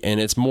completely. And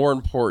it's more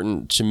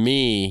important to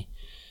me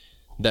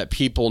that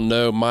people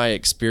know my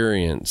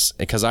experience,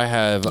 because I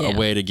have a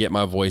way to get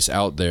my voice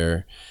out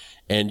there.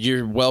 And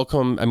you're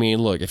welcome. I mean,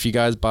 look, if you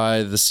guys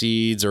buy the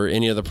seeds or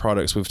any of the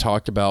products we've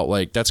talked about,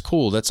 like, that's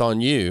cool. That's on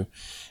you.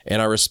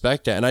 And I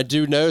respect that. And I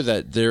do know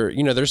that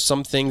there's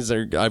some things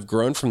that I've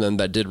grown from them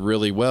that did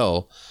really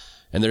well.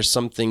 And there's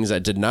some things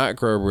that did not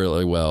grow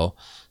really well.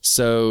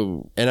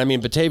 So, and I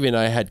mean, Batavia and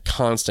I had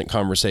constant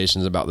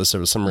conversations about this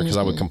over the summer, because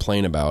I would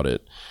complain about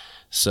it.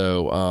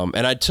 So,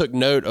 and I took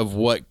note of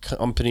what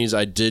companies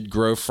I did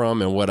grow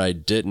from and what I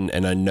didn't.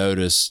 And I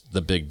noticed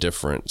the big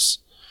difference.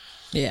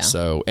 Yeah.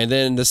 So, and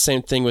then the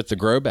same thing with the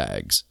grow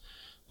bags.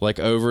 Like,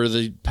 over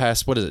the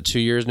past, 2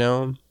 years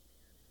now?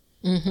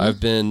 I've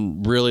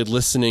been really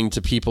listening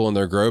to people and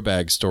their grow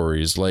bag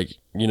stories. Like,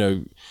 you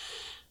know,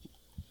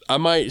 I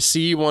might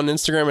see you on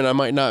Instagram and I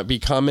might not be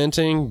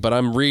commenting, but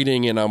I'm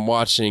reading and I'm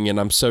watching and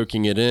I'm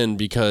soaking it in,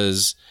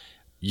 because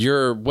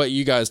what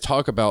you guys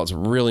talk about is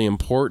really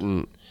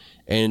important.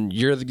 And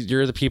you're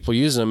the people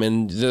using them.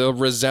 And the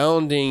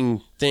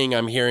resounding thing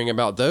I'm hearing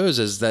about those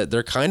is that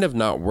they're kind of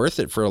not worth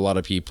it for a lot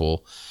of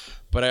people.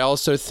 But I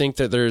also think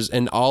that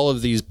in all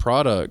of these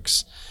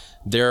products,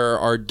 there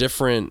are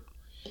different,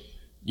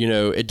 you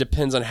know, it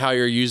depends on how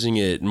you're using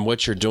it and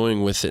what you're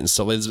doing with it. And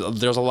so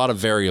there's a lot of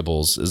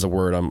variables is the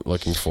word I'm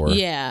looking for.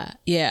 Yeah.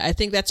 I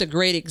think that's a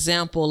great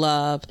example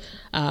of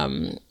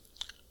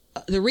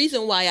the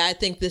reason why I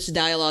think this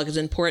dialogue is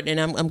important.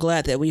 And I'm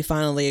glad that we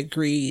finally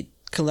agreed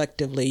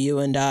collectively, you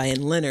and I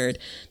and Leonard,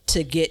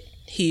 to get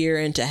here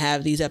and to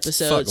have these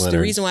episodes. The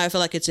reason why I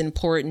feel like it's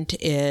important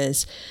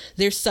is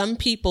there's some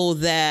people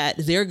that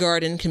their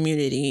garden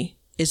community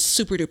is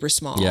super duper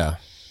small. Yeah.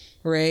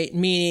 Right?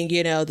 Meaning,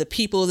 you know, the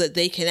people that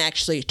they can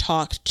actually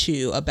talk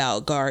to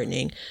about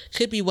gardening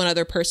could be one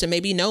other person,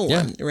 maybe no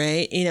one,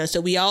 right? You know,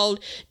 so we all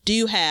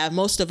do have,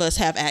 most of us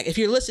have, if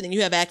you're listening,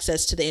 you have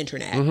access to the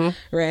internet,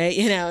 right?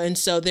 You know, and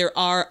so there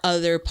are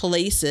other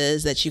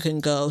places that you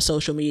can go,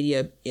 social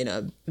media, you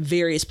know,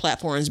 various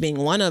platforms being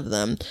one of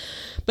them.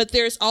 But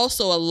there's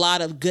also a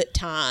lot of good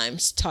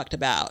times talked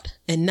about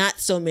and not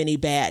so many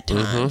bad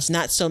times,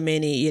 not so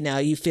many, you know,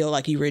 you feel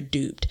like you were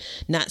duped,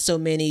 not so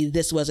many,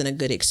 this wasn't a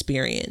good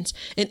experience.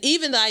 And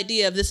even the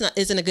idea of this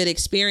isn't a good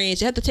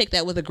experience, you have to take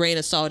that with a grain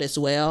of salt as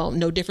well.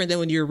 No different than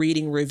when you're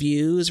reading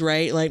reviews,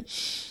 right? Like,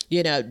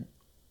 you know,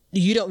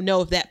 you don't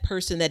know if that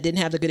person that didn't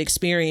have a good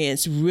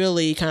experience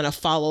really kind of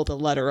followed the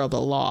letter of the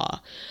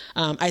law.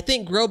 I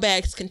think grow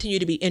bags continue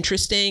to be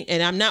interesting,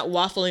 and I'm not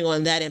waffling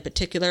on that in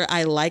particular.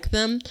 I like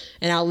them,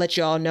 and I'll let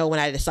you all know when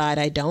I decide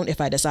I don't,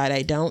 if I decide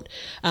I don't.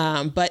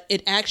 But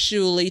it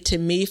actually, to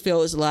me,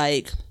 feels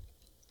like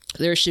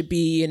there should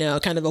be, you know,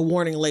 kind of a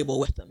warning label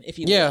with them, if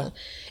you will.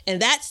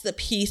 And that's the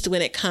piece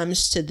when it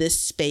comes to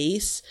this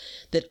space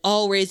that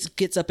always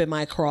gets up in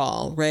my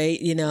crawl, right?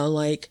 You know,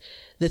 like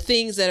the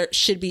things that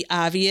should be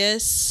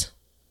obviously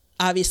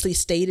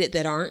stated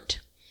that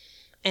aren't.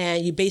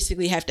 And you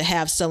basically have to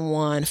have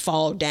someone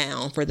fall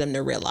down for them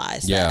to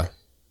realize that.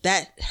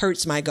 That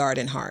hurts my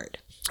garden heart.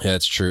 Yeah,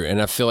 it's true.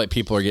 And I feel like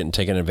people are getting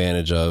taken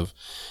advantage of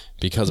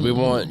because we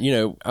want, you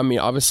know, I mean,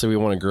 obviously we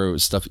want to grow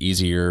stuff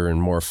easier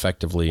and more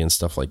effectively and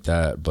stuff like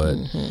that. But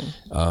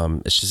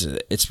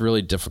it's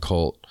really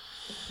difficult.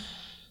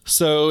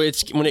 So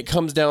it's when it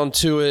comes down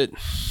to it,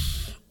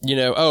 you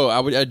know,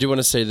 I do want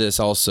to say this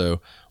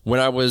also. When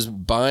I was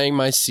buying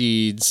my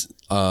seeds,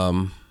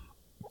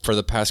 for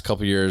the past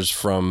couple of years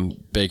from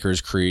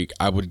Baker's Creek,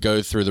 I would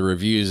go through the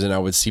reviews and I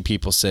would see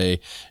people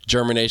say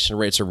germination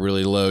rates are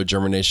really low.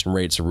 Germination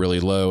rates are really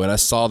low. And I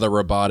saw the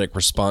robotic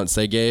response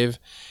they gave,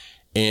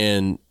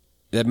 and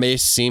that may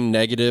seem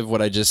negative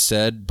what I just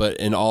said, but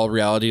in all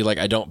reality, like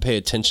I don't pay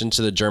attention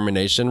to the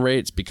germination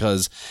rates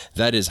because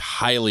that is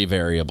highly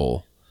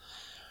variable.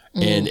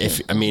 And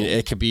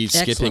it could be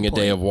skipping a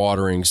day of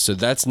watering. So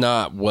that's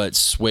not what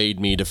swayed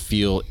me to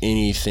feel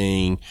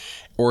anything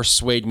or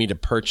swayed me to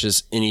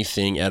purchase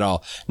anything at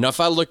all. Now, if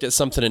I looked at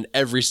something and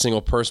every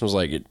single person was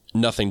like,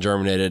 nothing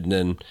germinated, and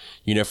then,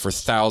 you know, for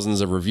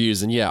thousands of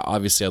reviews, then yeah,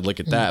 obviously I'd look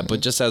at that.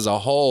 But just as a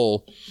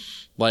whole,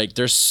 like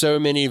there's so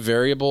many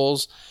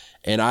variables,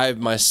 and I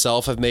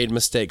myself have made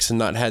mistakes and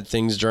not had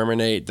things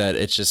germinate that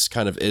it just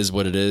kind of is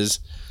what it is.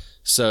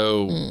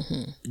 So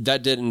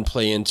that didn't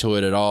play into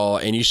it at all.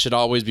 And you should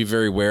always be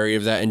very wary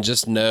of that and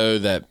just know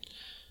that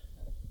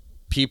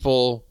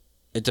people,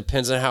 it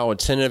depends on how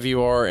attentive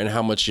you are and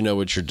how much you know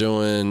what you're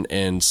doing.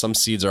 And some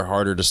seeds are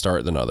harder to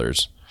start than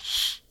others.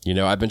 You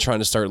know, I've been trying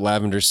to start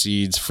lavender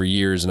seeds for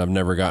years and I've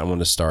never gotten one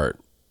to start.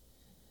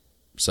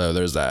 So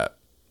there's that.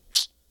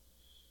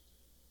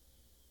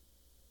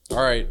 All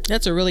right.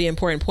 That's a really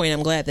important point.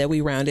 I'm glad that we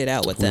rounded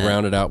out with that. We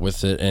rounded out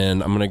with it,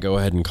 and I'm going to go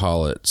ahead and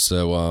call it.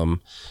 So,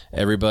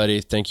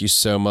 everybody, thank you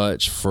so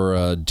much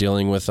for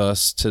dealing with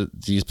us to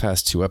these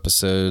past 2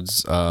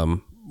 episodes.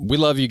 We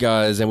love you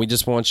guys, and we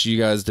just want you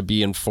guys to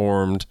be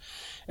informed,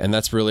 and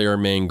that's really our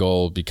main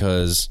goal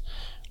because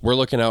we're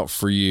looking out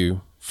for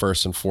you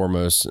first and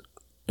foremost,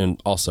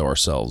 and also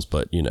ourselves,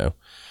 but, you know.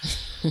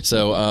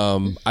 So,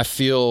 I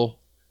feel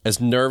as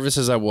nervous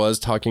as I was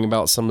talking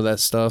about some of that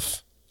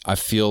stuff, I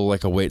feel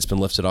like a weight's been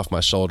lifted off my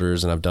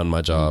shoulders and I've done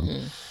my job.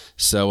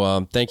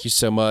 So thank you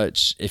so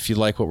much. If you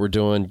like what we're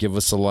doing, give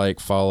us a like,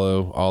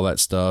 follow, all that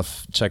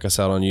stuff. Check us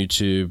out on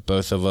YouTube,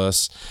 both of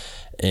us.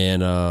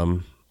 And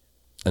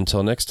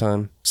until next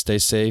time, stay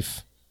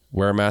safe,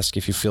 wear a mask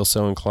if you feel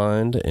so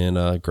inclined,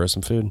 and grow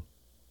some food.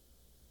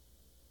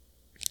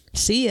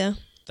 See ya.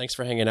 Thanks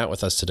for hanging out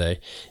with us today.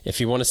 If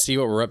you want to see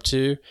what we're up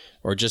to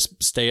or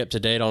just stay up to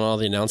date on all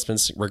the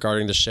announcements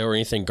regarding the show or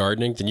anything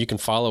gardening, then you can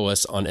follow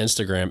us on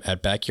Instagram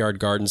at Backyard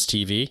Gardens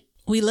TV.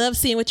 We love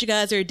seeing what you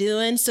guys are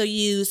doing, so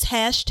use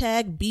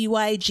hashtag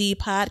BYG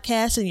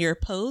Podcast in your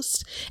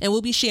posts, and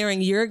we'll be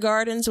sharing your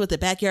gardens with the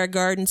Backyard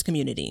Gardens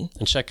community.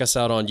 And check us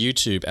out on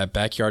YouTube at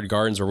Backyard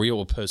Gardens, where we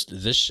will post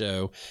this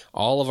show,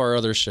 all of our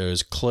other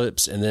shows,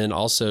 clips, and then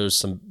also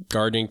some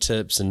gardening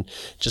tips and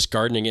just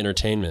gardening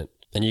entertainment.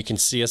 And you can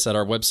see us at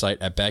our website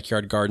at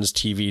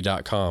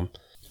backyardgardenstv.com.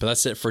 But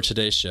that's it for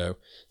today's show.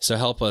 So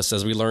help us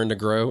as we learn to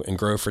grow and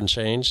grow for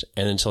change.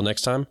 And until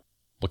next time,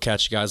 we'll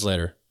catch you guys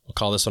later. We'll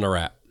call this one a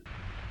wrap.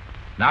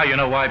 Now you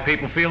know why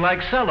people feel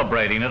like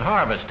celebrating at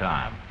harvest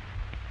time.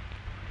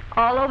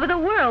 All over the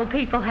world,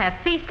 people have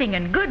feasting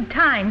and good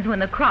times when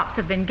the crops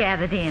have been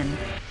gathered in.